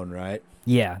zone, right?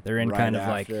 Yeah, they're in right kind of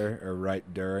after, or right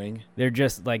during. They're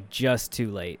just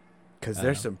too late. Because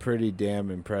there's some pretty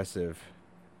damn impressive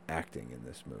acting in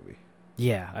this movie.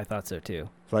 Yeah, I thought so too.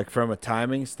 Like, from a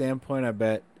timing standpoint, I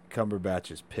bet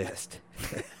Cumberbatch is pissed.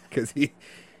 Because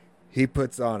he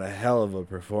puts on a hell of a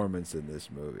performance in this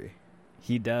movie.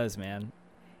 He does, man.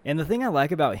 And the thing I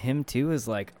like about him too is,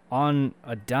 like, on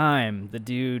a dime, the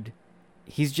dude,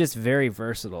 he's just very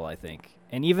versatile, I think.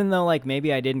 And even though, like,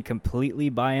 maybe I didn't completely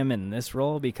buy him in this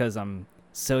role because I'm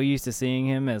so used to seeing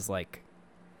him as, like,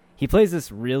 he plays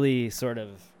this really sort of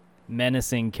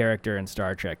menacing character in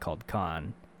Star Trek called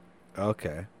Khan.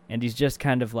 Okay. And he's just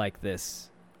kind of like this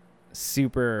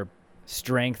super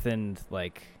strengthened,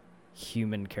 like,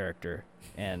 human character.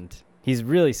 And he's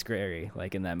really scary,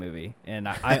 like, in that movie. And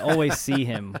I always see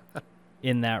him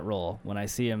in that role. When I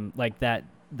see him, like, that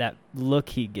look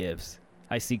he gives,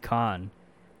 I see Khan.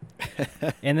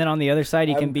 And then on the other side,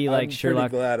 he can be like Sherlock. I'm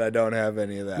pretty glad I don't have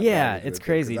any of that. Yeah, it's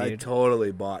crazy, dude. I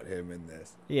totally bought him in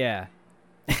this. Yeah.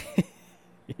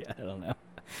 Yeah, I don't know.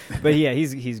 But yeah,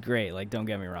 he's great. Like, don't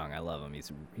get me wrong, I love him.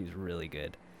 He's really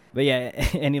good. But yeah,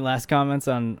 any last comments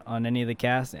on any of the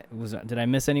cast? Did I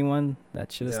miss anyone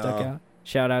that should have stuck out?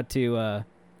 Shout out to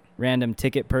random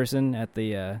ticket person at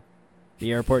the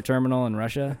airport terminal in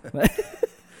Russia.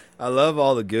 I love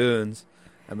all the goons.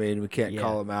 I mean, we can't Yeah.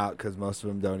 call them out because most of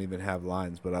them don't even have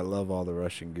lines, but I love all the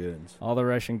Russian goons. All the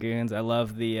Russian goons. I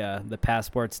love the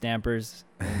passport stampers.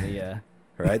 And the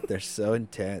Right? They're so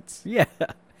intense. yeah.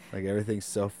 Like, everything's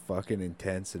so fucking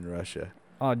intense in Russia.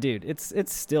 Oh, dude,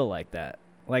 it's still like that.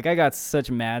 Like, I got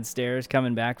such mad stares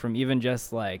coming back from even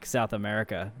just, like, South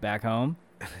America back home.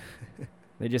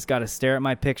 They just got to stare at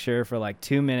my picture for like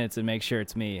 2 minutes and make sure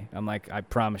it's me. I'm like, I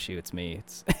promise you it's me.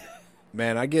 It's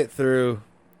Man, I get through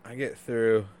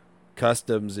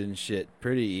customs and shit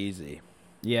pretty easy.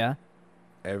 Yeah.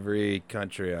 Every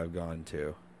country I've gone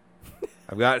to.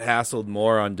 I've got hassled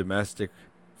more on domestic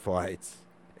flights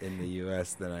in the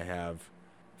U.S. than I have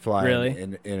flying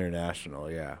Really?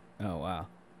 international, yeah. Oh, wow.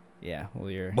 Yeah, well,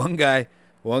 you're... One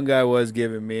guy was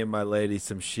giving me and my lady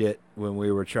some shit when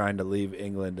we were trying to leave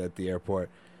England at the airport,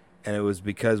 and it was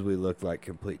because we looked like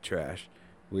complete trash.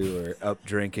 We were up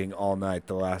drinking all night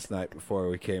the last night before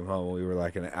we came home. We were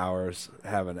like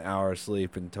have an hour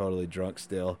sleep and totally drunk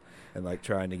still, and like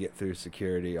trying to get through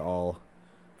security all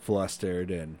flustered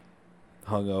and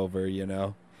hungover, you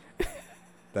know.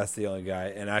 That's the only guy,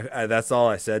 and I that's all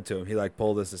I said to him. He like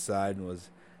pulled us aside and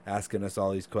was asking us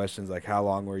all these questions like, how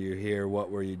long were you here?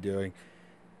 What were you doing?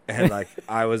 And like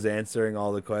I was answering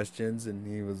all the questions, and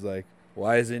he was like,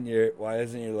 why isn't your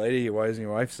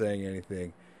wife saying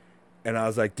anything? And I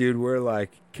was like, dude, we're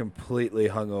like completely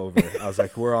hungover. I was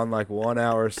like, we're on like 1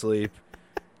 hour sleep.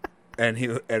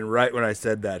 And right when I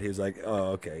said that, he was like,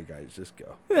 oh, okay, guys, just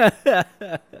go.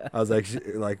 I was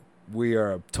like, we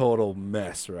are a total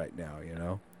mess right now,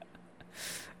 you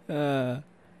know?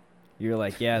 You're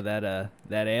like, yeah, that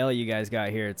ale you guys got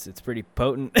here, it's pretty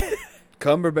potent.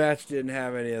 Cumberbatch didn't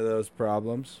have any of those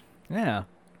problems. Yeah.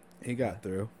 He got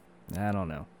through. I don't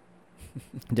know.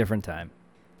 Different time.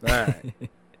 All right.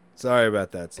 Sorry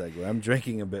about that segue. I'm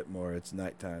drinking a bit more. It's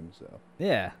nighttime, so.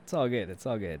 Yeah, it's all good. It's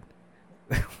all good.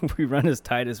 We run as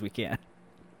tight as we can.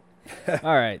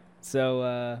 All right.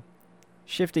 So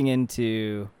shifting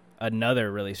into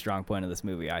another really strong point of this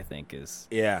movie, I think, is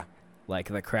like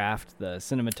the craft, the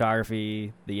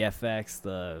cinematography, the FX,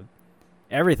 the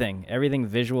everything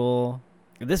visual.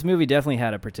 This movie definitely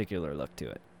had a particular look to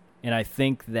it. And I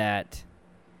think that,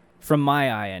 from my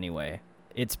eye anyway,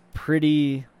 it's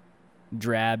pretty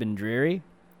drab and dreary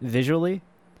visually.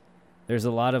 There's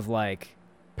a lot of like...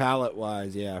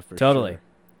 Palette-wise, yeah, for totally. sure.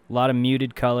 A lot of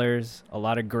muted colors, a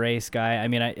lot of gray sky. I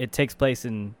mean, it takes place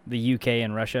in the UK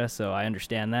and Russia, so I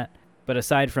understand that. But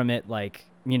aside from it, like,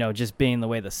 you know, just being the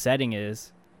way the setting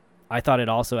is, I thought it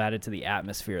also added to the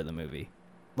atmosphere of the movie.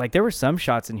 Like, there were some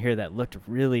shots in here that looked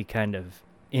really kind of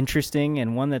interesting,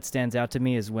 and one that stands out to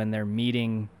me is when they're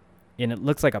meeting in, it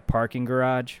looks like a parking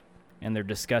garage, and they're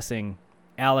discussing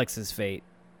Alex's fate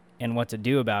and what to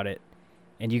do about it.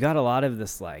 And you got a lot of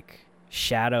this, like,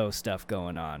 shadow stuff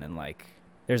going on, and, like,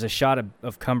 there's a shot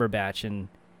of Cumberbatch, and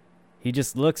he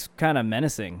just looks kind of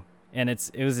menacing. And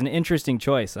it was an interesting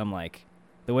choice. I'm like,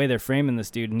 the way they're framing this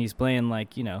dude, and he's playing,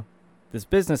 like, you know, this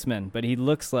businessman, but he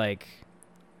looks like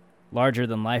larger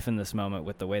than life in this moment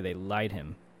with the way they light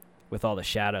him with all the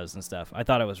shadows and stuff. I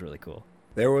thought it was really cool.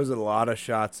 There was a lot of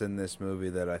shots in this movie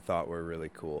that I thought were really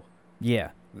cool.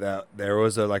 Yeah. There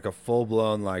was a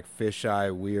full-blown like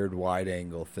fisheye weird wide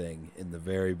angle thing in the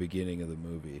very beginning of the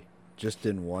movie, just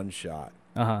in one shot.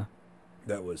 Uh-huh.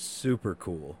 That was super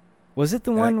cool. Was it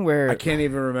the one where... I can't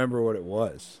even remember what it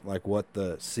was, like what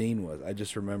the scene was. I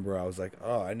just remember I was like,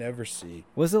 oh, I never see.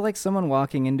 Was it like someone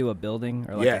walking into a building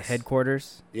or like a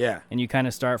headquarters? Yeah. And you kind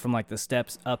of start from like the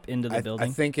steps up into the building?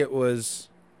 I think it was...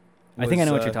 I think I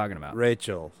know what you're talking about.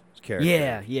 Rachel's character.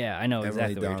 Yeah, I know Emily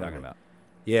exactly what Donovan. you're talking about.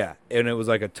 Yeah, and it was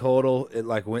like it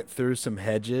like went through some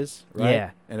hedges, right?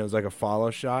 Yeah. And it was like a follow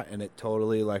shot, and it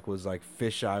totally like was like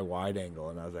fisheye wide angle,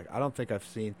 and I was like,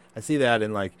 I see that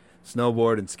in like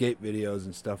snowboard and skate videos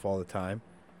and stuff all the time.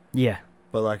 Yeah.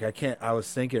 But like I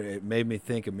was thinking, it made me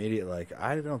think immediately, like,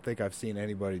 I don't think I've seen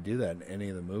anybody do that in any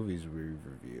of the movies we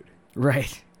reviewed.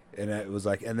 Right. And it was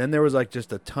like, and then there was like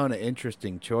just a ton of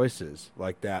interesting choices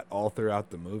like that all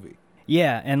throughout the movie.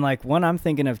 Yeah, and like one I'm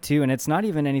thinking of too, and it's not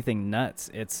even anything nuts.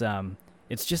 It's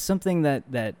just something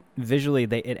that visually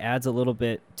it adds a little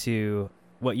bit to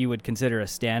what you would consider a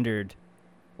standard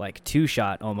like two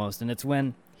shot almost, and it's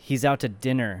when he's out to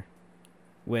dinner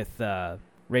with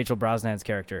Rachel Brosnahan's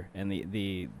character and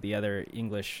the other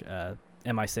English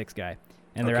MI6 guy,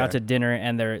 and they're out to dinner,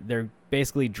 and they're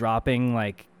basically dropping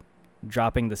the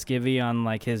skivvy on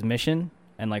like his mission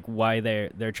and like why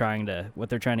they're trying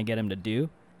to get him to do.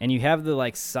 And you have the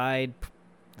like side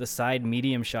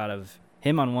medium shot of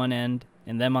him on one end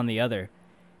and them on the other.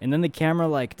 And then the camera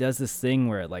like does this thing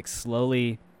where it like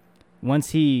slowly, once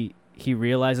he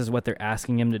realizes what they're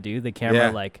asking him to do, the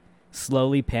camera like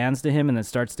slowly pans to him and then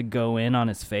starts to go in on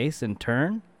his face and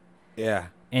turn. Yeah.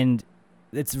 And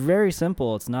it's very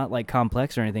simple. It's not like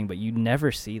complex or anything, but you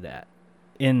never see that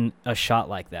in a shot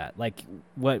like that. Like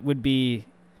what would be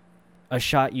a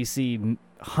shot you see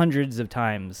hundreds of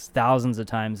times, thousands of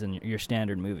times in your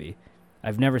standard movie.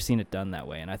 I've never seen it done that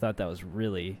way, and I thought that was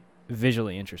really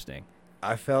visually interesting.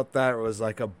 I felt that was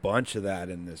like a bunch of that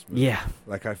in this movie. Yeah.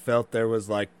 Like I felt there was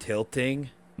like tilting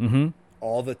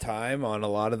all the time on a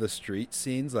lot of the street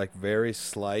scenes, like very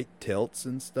slight tilts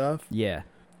and stuff. Yeah.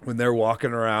 When they're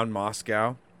walking around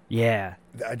Moscow. Yeah.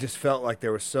 I just felt like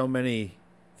there were so many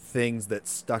things that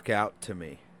stuck out to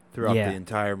me throughout the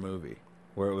entire movie,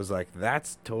 where it was like,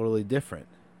 that's totally different.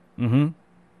 Mm-hmm.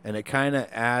 And it kind of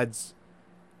adds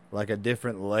like a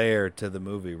different layer to the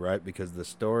movie, right? Because the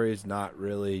story's not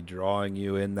really drawing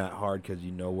you in that hard because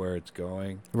you know where it's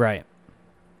going. Right.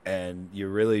 And you're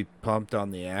really pumped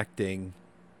on the acting,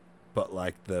 but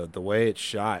like the way it's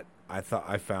shot, I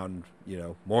found,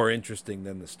 more interesting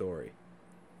than the story.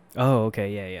 Oh,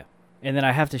 okay. Yeah. And then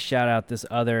I have to shout out this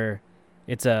other,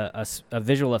 it's a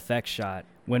visual effects shot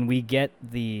when we get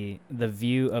the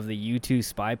view of the U-2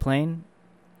 spy plane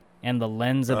and the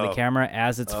lens of the camera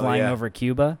as it's flying over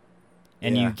Cuba,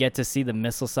 and you get to see the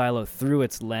missile silo through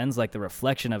its lens, like the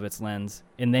reflection of its lens,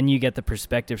 and then you get the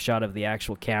perspective shot of the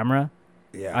actual camera.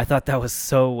 Yeah. I thought that was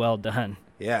so well done.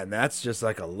 Yeah, and that's just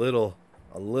like a little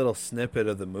snippet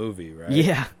of the movie, right?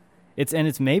 Yeah.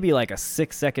 It's maybe like a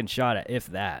 6-second shot, if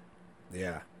that.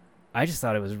 Yeah. I just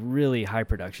thought it was really high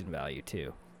production value,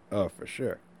 too. Oh, for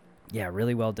sure. Yeah,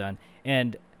 really well done.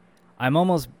 And I'm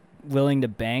almost willing to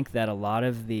bank that a lot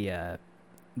of the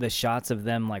shots of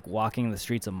them like walking the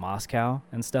streets of Moscow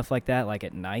and stuff like that, like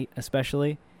at night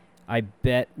especially, I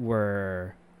bet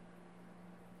were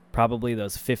probably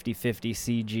those 50-50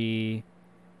 CG,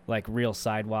 like real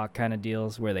sidewalk kind of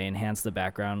deals where they enhance the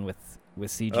background with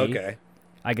CG. Okay.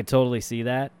 I could totally see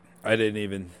that. It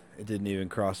didn't even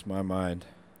cross my mind.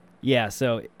 Yeah,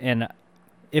 so, and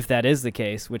if that is the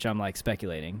case, which I'm like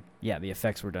speculating, yeah, the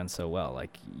effects were done so well,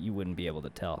 like you wouldn't be able to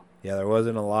tell. Yeah, there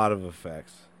wasn't a lot of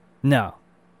effects. No,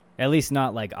 at least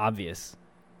not like obvious.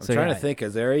 I'm trying to think,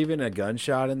 is there even a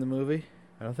gunshot in the movie?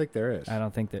 I don't think there is. I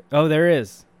don't think that. Oh, there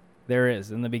is. There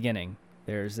is in the beginning.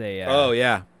 There's a. Oh,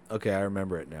 yeah. Okay, I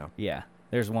remember it now. Yeah,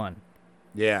 there's one.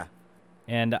 Yeah.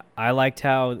 And I liked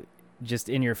how just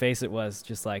in your face it was,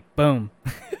 just like, boom.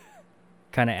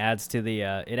 Kind of adds to the,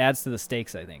 it adds to the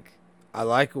stakes, I think. I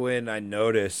like when I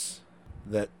notice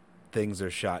that things are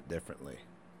shot differently.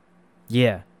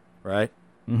 Yeah. Right?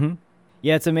 Mm-hmm.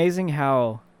 Yeah, it's amazing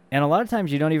how, and a lot of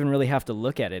times you don't even really have to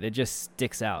look at it. It just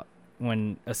sticks out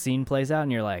when a scene plays out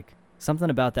and you're like, something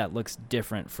about that looks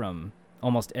different from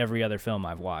almost every other film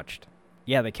I've watched.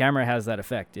 Yeah, the camera has that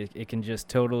effect. It can just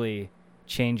totally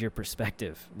change your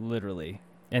perspective, literally.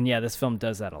 And yeah, this film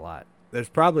does that a lot. There's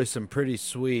probably some pretty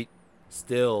sweet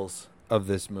stills of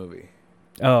this movie.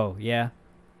 Oh, yeah.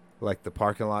 Like the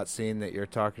parking lot scene that you're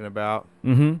talking about.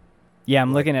 Mm-hmm. Yeah,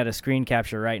 I'm looking at a screen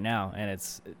capture right now, and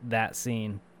it's that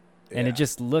scene. And it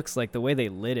just looks like the way they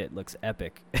lit it looks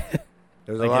epic.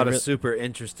 There's like a lot of super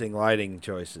interesting lighting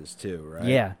choices, too, right?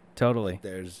 Yeah, totally.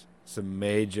 There's some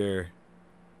major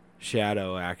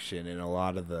shadow action in a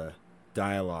lot of the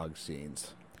dialogue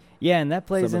scenes. Yeah, and that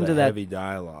plays into that heavy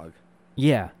dialogue.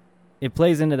 Yeah. It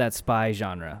plays into that spy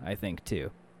genre, I think,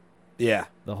 too. Yeah.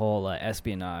 The whole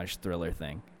espionage thriller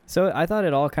thing. So I thought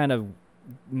it all kind of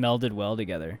melded well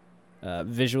together,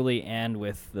 visually and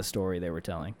with the story they were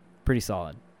telling. Pretty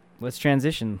solid. Let's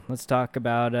transition. Let's talk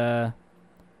about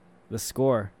the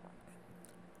score.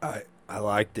 I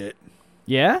liked it.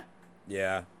 Yeah?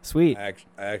 Yeah. Sweet. I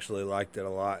actually liked it a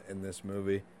lot in this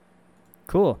movie.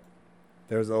 Cool.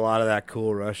 There's a lot of that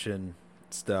cool Russian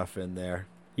stuff in there.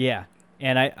 Yeah.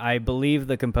 And I believe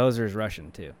the composer is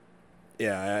Russian, too.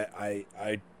 Yeah,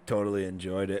 I totally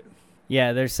enjoyed it.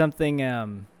 Yeah, there's something,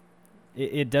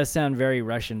 it does sound very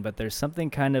Russian, but there's something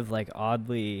kind of like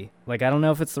oddly, like I don't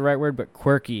know if it's the right word, but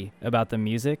quirky about the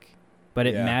music, but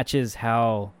it matches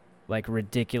how like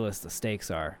ridiculous the stakes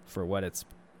are for what it's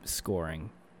scoring.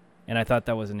 And I thought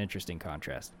that was an interesting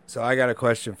contrast. So I got a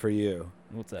question for you.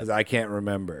 What's up? Because I can't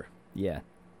remember. Yeah.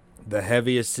 The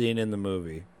heaviest scene in the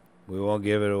movie, we won't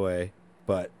give it away,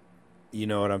 but you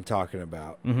know what I'm talking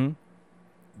about. Mm-hmm.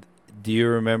 Do you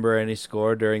remember any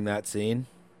score during that scene?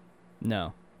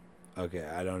 No. Okay,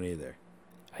 I don't either.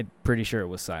 I'm pretty sure it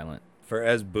was silent. For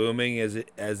as booming as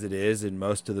it is in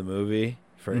most of the movie,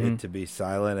 for it to be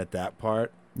silent at that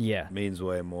part, yeah, means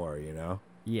way more, you know?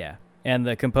 Yeah. And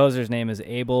the composer's name is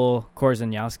Abel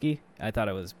Korzeniowski. I thought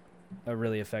it was a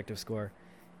really effective score.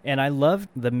 And I loved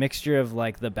the mixture of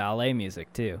like the ballet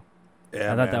music too.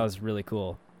 Yeah, I thought that was really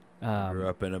cool. I grew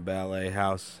up in a ballet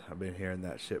house. I've been hearing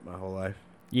that shit my whole life.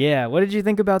 Yeah, what did you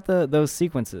think about those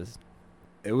sequences?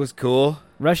 It was cool.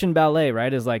 Russian ballet,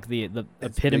 right, is like the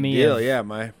epitome a big deal.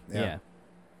 of... Yeah.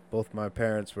 Both my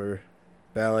parents were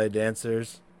ballet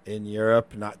dancers in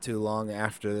Europe not too long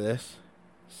after this.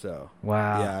 So,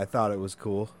 wow. Yeah, I thought it was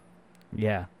cool.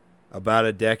 Yeah. About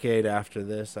a decade after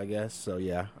this, I guess. So,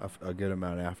 yeah, a good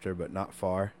amount after, but not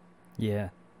far. Yeah.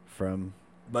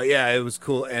 But, yeah, it was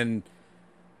cool. And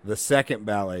the second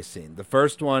ballet scene. The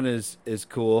first one is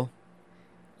cool.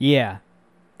 Yeah.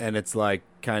 And it's like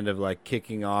kind of like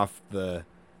kicking off the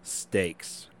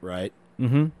stakes, right?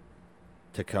 Mm-hmm.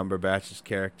 To Cumberbatch's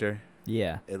character.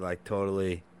 Yeah. It like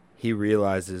totally, he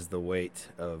realizes the weight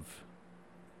of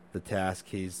the task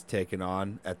he's taken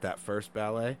on at that first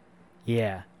ballet.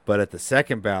 Yeah. But at the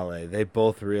second ballet, they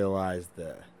both realize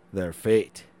their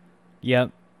fate.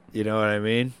 Yep. You know what I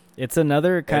mean? It's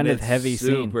another kind of heavy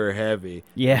scene. Super heavy.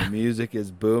 Yeah. The music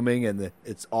is booming and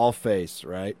it's all face,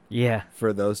 right? Yeah.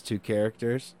 For those two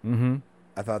characters. Mm-hmm.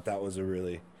 I thought that was a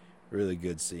really, Really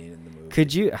good scene in the movie.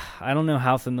 Could you? I don't know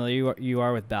how familiar you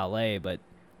are with ballet, but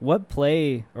what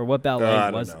play or what ballet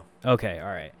I was? don't know. Okay, all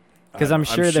right. Because I'm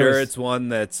sure it's one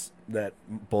that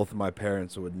both of my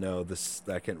parents would know. The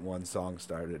second one song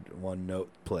started, one note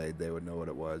played, they would know what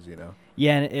it was. You know.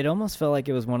 Yeah, and it almost felt like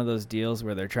it was one of those deals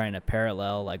where they're trying to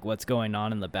parallel like what's going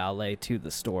on in the ballet to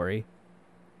the story,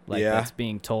 like that's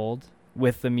being told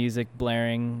with the music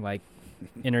blaring, like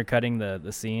intercutting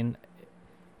the scene.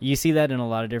 You see that in a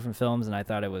lot of different films, and I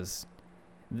thought it was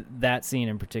that scene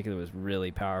in particular was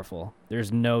really powerful.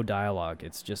 There's no dialogue.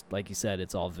 It's just like you said,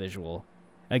 it's all visual.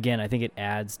 Again, I think it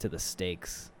adds to the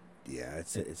stakes. Yeah,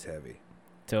 it's heavy.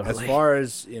 Totally. As far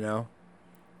as,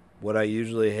 what I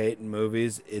usually hate in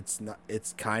movies, it's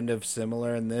kind of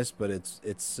similar in this, but it's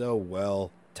so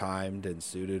well timed and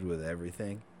suited with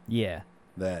everything. Yeah.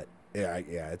 That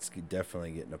it's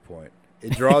definitely getting a point.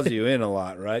 It draws you in a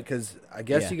lot, right? Because I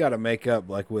guess you got to make up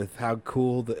like with how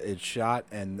cool it's shot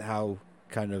and how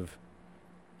kind of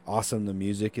awesome the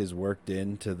music is worked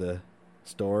into the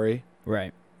story.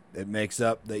 Right. It makes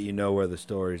up that you know where the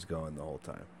story's going the whole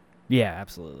time. Yeah,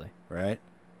 absolutely. Right?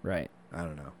 Right. I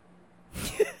don't know.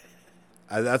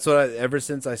 That's what ever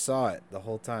since I saw it the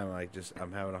whole time,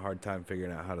 I'm having a hard time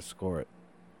figuring out how to score it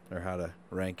or how to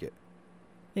rank it.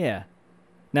 Yeah.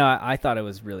 No, I thought it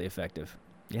was really effective.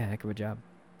 Yeah, heck of a job.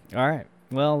 All right.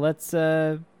 Well, let's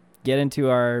get into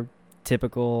our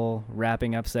typical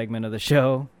wrapping up segment of the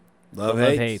show. Love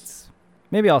hates.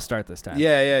 Maybe I'll start this time.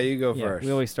 Yeah, you go first.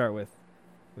 We always start with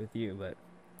you, but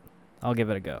I'll give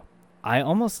it a go. I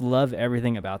almost love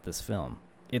everything about this film.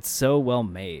 It's so well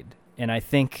made. And I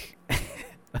think,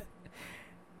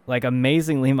 like,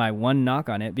 amazingly, my one knock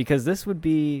on it, because this would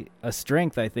be a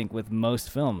strength, I think, with most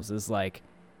films, is like,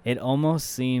 it almost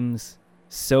seems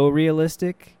so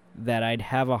realistic that I'd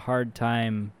have a hard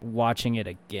time watching it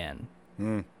again.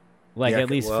 Like,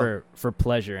 at least for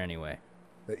pleasure, anyway.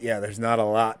 Yeah, there's not a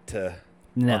lot to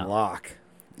unlock.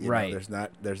 Right.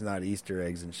 There's not Easter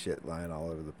eggs and shit lying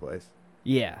all over the place.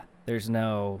 Yeah. There's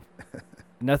nothing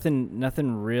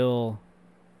real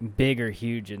big or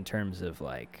huge in terms of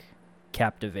like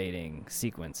captivating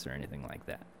sequence or anything like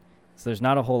that. So there's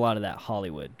not a whole lot of that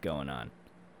Hollywood going on.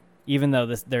 Even though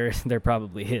there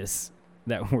probably is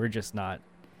that we're just not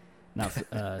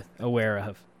aware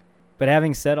of. But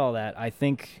having said all that, I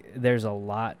think there's a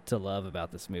lot to love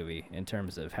about this movie in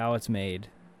terms of how it's made,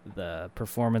 the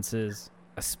performances,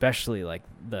 especially like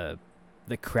the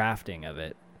crafting of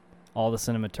it, all the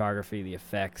cinematography, the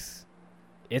effects.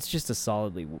 It's just a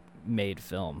solidly made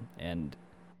film, and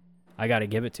I got to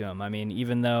give it to him. I mean,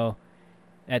 even though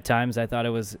at times I thought it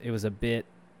was a bit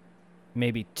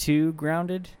maybe too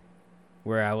grounded,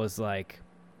 where I was like,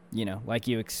 like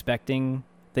you expecting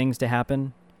things to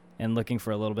happen and looking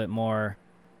for a little bit more,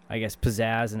 I guess,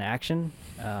 pizzazz and action.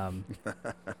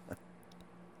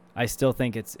 I still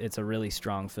think it's a really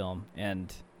strong film,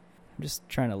 and I'm just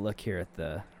trying to look here at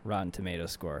the Rotten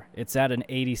Tomatoes score. It's at an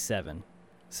 87,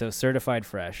 so certified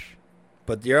fresh.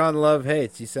 But you're on Love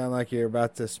Hates. You sound like you're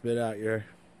about to spit out your...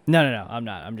 No, I'm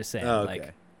not. I'm just saying,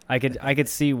 okay. like, I could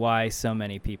see why so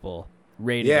many people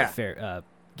rated it fair,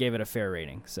 gave it a fair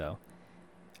rating. So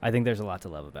I think there's a lot to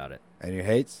love about it. And your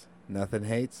hates? Nothing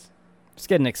hates? Just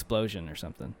get an explosion or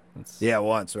something.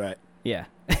 Once, right? Yeah.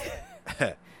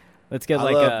 Let's get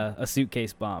a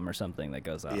suitcase bomb or something that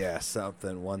goes off. Yeah,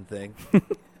 something, one thing.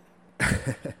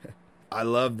 I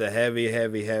love the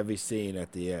heavy scene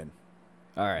at the end.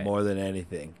 All right. More than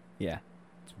anything. Yeah.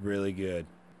 It's really good.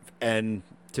 And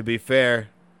to be fair,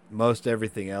 most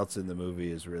everything else in the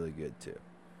movie is really good too.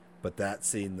 But that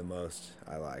scene the most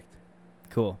I liked.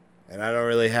 Cool. And I don't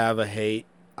really have a hate.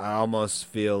 I almost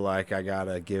feel like I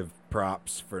gotta give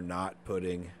props for not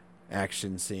putting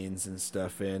action scenes and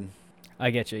stuff in. I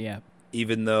get you, yeah.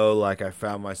 Even though, like, I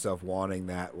found myself wanting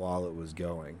that while it was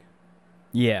going.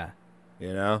 Yeah.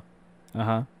 You know?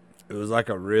 Uh-huh. It was like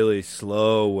a really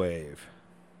slow wave.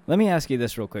 Let me ask you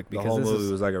this real quick. Because the whole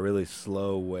movie was like a really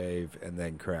slow wave and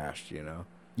then crashed, you know?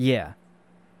 Yeah.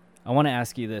 I want to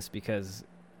ask you this because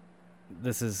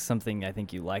this is something I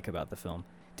think you like about the film.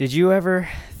 Did you ever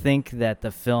think that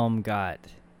the film got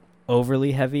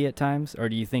overly heavy at times? Or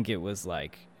do you think it was,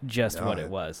 like, just what it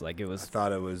was? Like, it was... I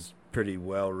thought it was pretty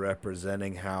well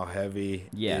representing how heavy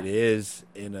it is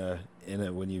in a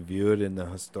when you view it in the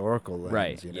historical lens,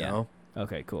 right, you know?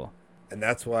 Okay, cool. And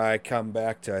that's why I come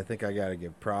back to, I think I got to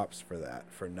give props for that,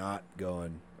 for not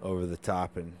going over the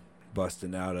top and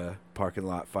busting out a parking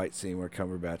lot fight scene where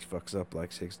Cumberbatch fucks up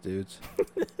like 6 dudes.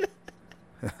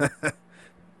 That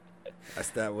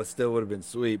still would have been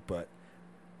sweet, but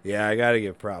yeah, I got to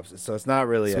give props. So it's not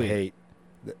really a hate.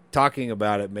 Talking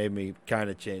about it made me kind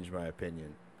of change my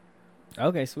opinion.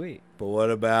 Okay, sweet. But what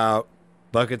about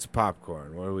buckets of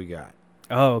popcorn? What do we got?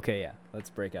 Oh, okay, yeah. Let's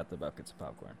break out the buckets of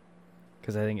popcorn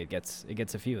because I think it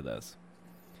gets a few of those.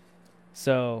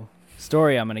 So,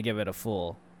 story, I'm gonna give it a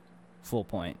full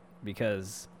point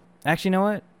because actually, you know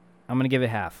what? I'm gonna give it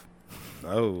half.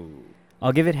 Oh,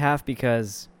 I'll give it half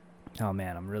because, oh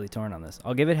man, I'm really torn on this.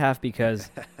 I'll give it half because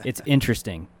it's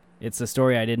interesting. It's a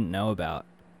story I didn't know about,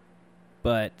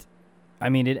 but I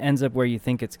mean, it ends up where you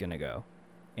think it's gonna go,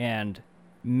 and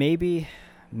maybe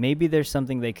there's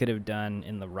something they could have done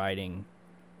in the writing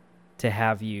to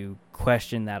have you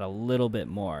question that a little bit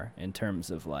more in terms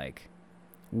of like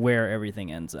where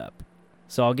everything ends up.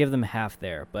 So I'll give them half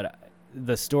there, but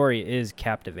the story is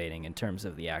captivating in terms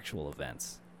of the actual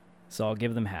events. So I'll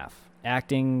give them half.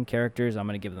 Acting, characters, I'm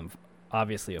going to give them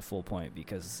obviously a full point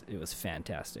because it was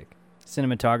fantastic.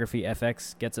 Cinematography,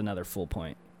 FX gets another full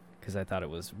point because I thought it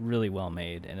was really well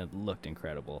made and it looked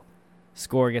incredible.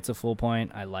 Score gets a full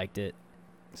point. I liked it.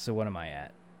 So what am I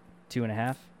at?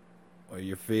 2.5? where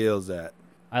your feels at?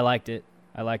 I liked it.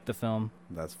 I liked the film.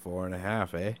 That's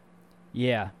 4.5, eh?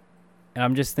 Yeah. And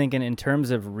I'm just thinking in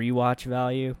terms of rewatch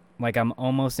value, like I'm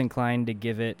almost inclined to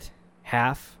give it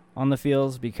half on the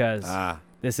feels because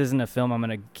this isn't a film I'm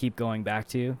going to keep going back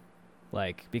to,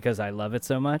 like, because I love it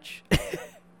so much.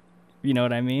 You know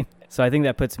what I mean? So I think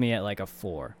that puts me at like a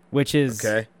 4, which is,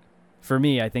 okay, for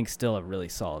me, I think still a really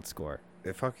solid score.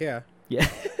 Fuck yeah. Yeah.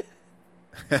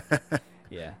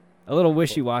 Yeah. A little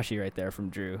wishy-washy right there from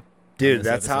Drew. Dude,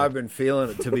 that's how I've been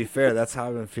feeling. To be fair, that's how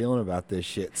I've been feeling about this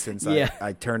shit since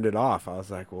I turned it off. I was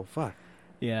like, well, fuck.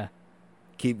 Yeah.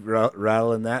 Keep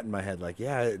rattling that in my head. Like,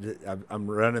 yeah, I'm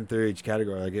running through each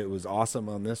category. Like, it was awesome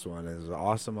on this one. It was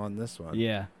awesome on this one.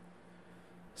 Yeah.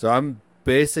 So I'm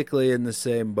basically in the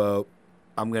same boat.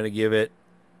 I'm going to give it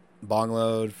bong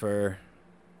load for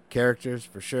characters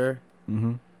for sure.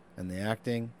 Mm-hmm. And the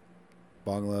acting.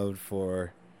 Bong load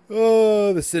for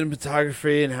the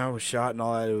cinematography and how it was shot and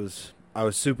all that. I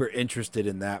was super interested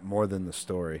in that more than the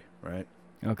story, right?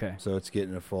 Okay. So it's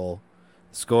getting a full.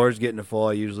 The score's getting a full.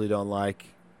 I usually don't like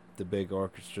the big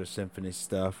orchestra symphony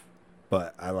stuff,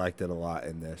 but I liked it a lot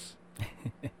in this.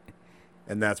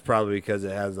 And that's probably because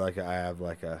it has I have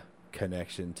like a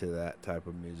connection to that type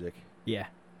of music. Yeah.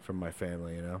 From my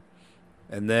family, you know.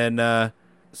 And then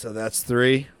so that's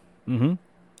 3. Mm-hmm.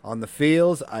 On the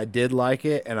feels, I did like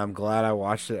it, and I'm glad I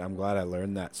watched it. I'm glad I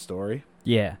learned that story.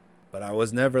 Yeah. But I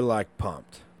was never like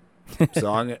pumped.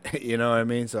 So you know what I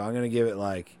mean? So I'm gonna give it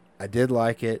I did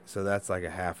like it, so that's like a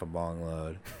half a bong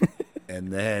load.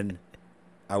 And then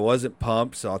I wasn't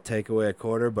pumped, so I'll take away a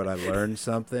quarter, but I learned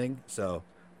something. So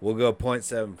we'll go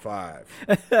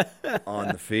 0.75 on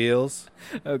the feels.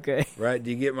 Okay. Right? Do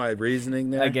you get my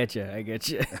reasoning there? I get you.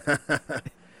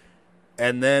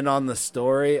 And then on the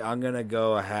story, I'm gonna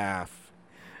go a half.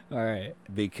 All right.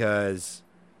 Because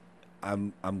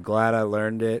I'm glad I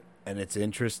learned it and it's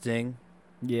interesting.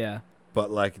 Yeah. But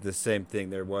like the same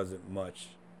thing, there wasn't much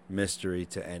mystery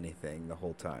to anything the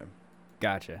whole time.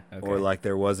 Gotcha. Okay. Or like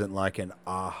there wasn't like an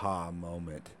aha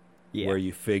moment where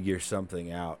you figure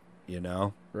something out, you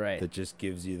know? Right. That just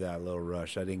gives you that little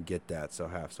rush. I didn't get that, so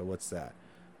half. So what's that?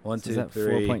 1, So 2, is that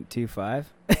 3. 4.25?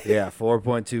 Yeah,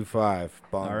 4.25.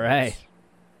 All right.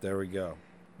 There we go.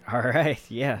 All right.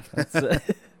 Yeah. That's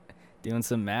doing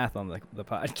some math on the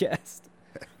podcast.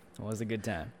 It was a good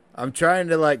time. I'm trying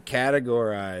to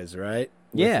categorize, right?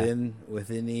 Yeah.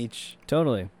 Within each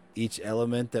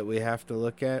element that we have to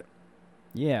look at.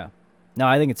 Yeah. No,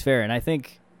 I think it's fair, and I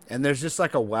think. And there's just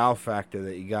a wow factor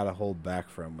that you got to hold back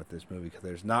from with this movie because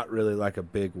there's not really a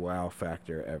big wow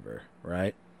factor ever,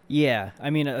 right? Yeah,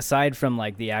 I mean, aside from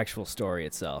the actual story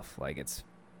itself, it's.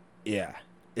 Yeah,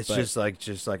 it's just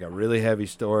a really heavy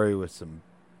story with some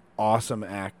awesome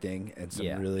acting and some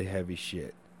really heavy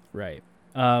shit. Right.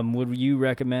 Would you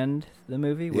recommend the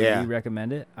movie? Would you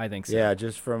recommend it? I think so. Yeah,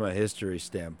 just from a history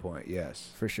standpoint,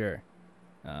 yes. For sure.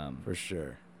 For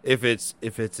sure. If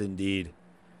it's indeed,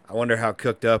 I wonder how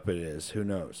cooked up it is. Who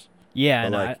knows? Yeah,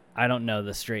 and I don't know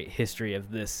the straight history of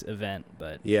this event,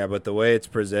 but yeah, but the way it's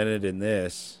presented in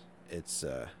this, it's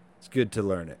good to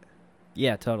learn it.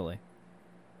 Yeah, totally.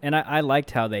 And I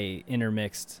liked how they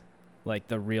intermixed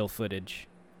the real footage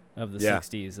of the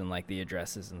 60s and the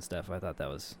addresses and stuff. I thought that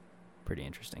was pretty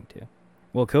interesting too.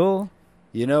 Well, cool.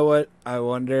 You know what? I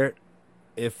wonder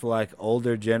if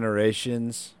older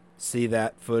generations see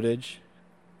that footage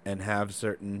and have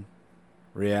certain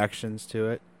reactions to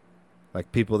it.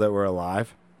 Like people that were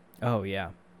alive. Oh, yeah.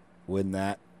 When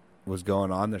that was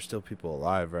going on, there's still people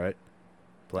alive, right?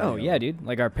 Oh, yeah, dude.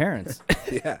 Like our parents.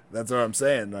 Yeah, that's what I'm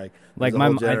saying. Like my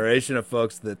whole generation of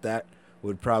folks that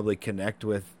would probably connect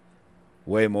with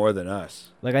way more than us.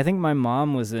 Like, I think my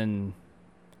mom was in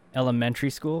elementary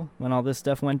school when all this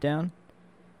stuff went down.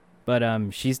 But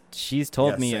she's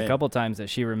told me same. a couple times that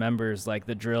she remembers, like,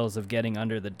 the drills of getting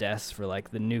under the desk for,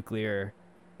 like, the nuclear,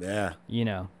 Yeah.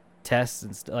 tests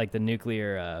and like the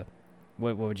nuclear,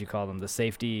 what would you call them? The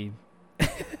safety.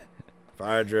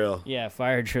 Fire drill. Yeah,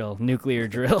 fire drill, nuclear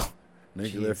drill.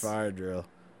 Nuclear Jeez. fire drill.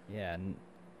 Yeah.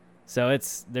 So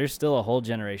there's still a whole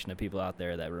generation of people out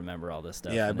there that remember all this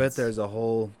stuff. Yeah, I and bet there's a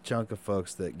whole chunk of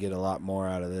folks that get a lot more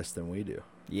out of this than we do.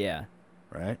 Yeah.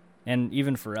 Right? And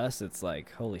even for us, it's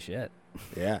like, holy shit.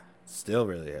 Yeah. Still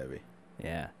really heavy.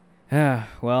 Yeah.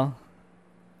 Well,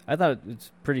 I thought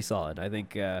it's pretty solid. I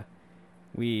think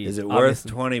we. Is it worth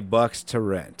 $20 to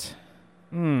rent?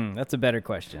 That's a better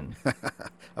question.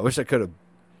 I wish I could have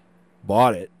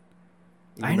bought it.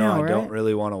 Even I know, though I right? don't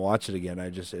really want to watch it again.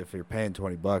 If you're paying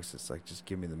 $20, it's like, just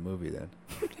give me the movie then.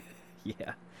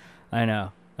 Yeah, I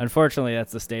know. Unfortunately,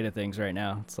 that's the state of things right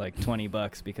now. It's like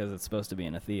 $20 because it's supposed to be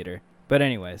in a theater. But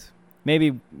anyways,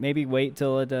 maybe wait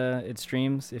till it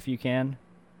streams if you can.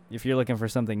 If you're looking for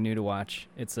something new to watch,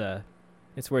 it's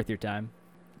worth your time.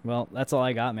 Well, that's all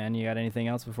I got, man. You got anything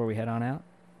else before we head on out?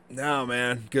 No,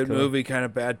 man. Good Cool. movie, kind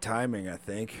of bad timing, I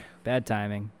think. Bad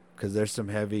timing. Because there's some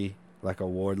heavy, like,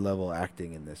 award-level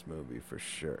acting in this movie for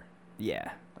sure.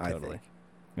 Yeah, I totally. think.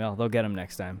 Well, they'll get them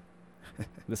next time.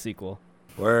 The sequel.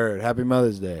 Word. Happy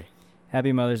Mother's Day.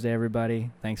 Happy Mother's Day,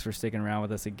 everybody. Thanks for sticking around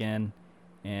with us again.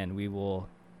 And we will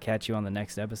catch you on the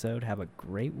next episode. Have a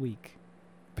great week.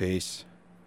 Peace.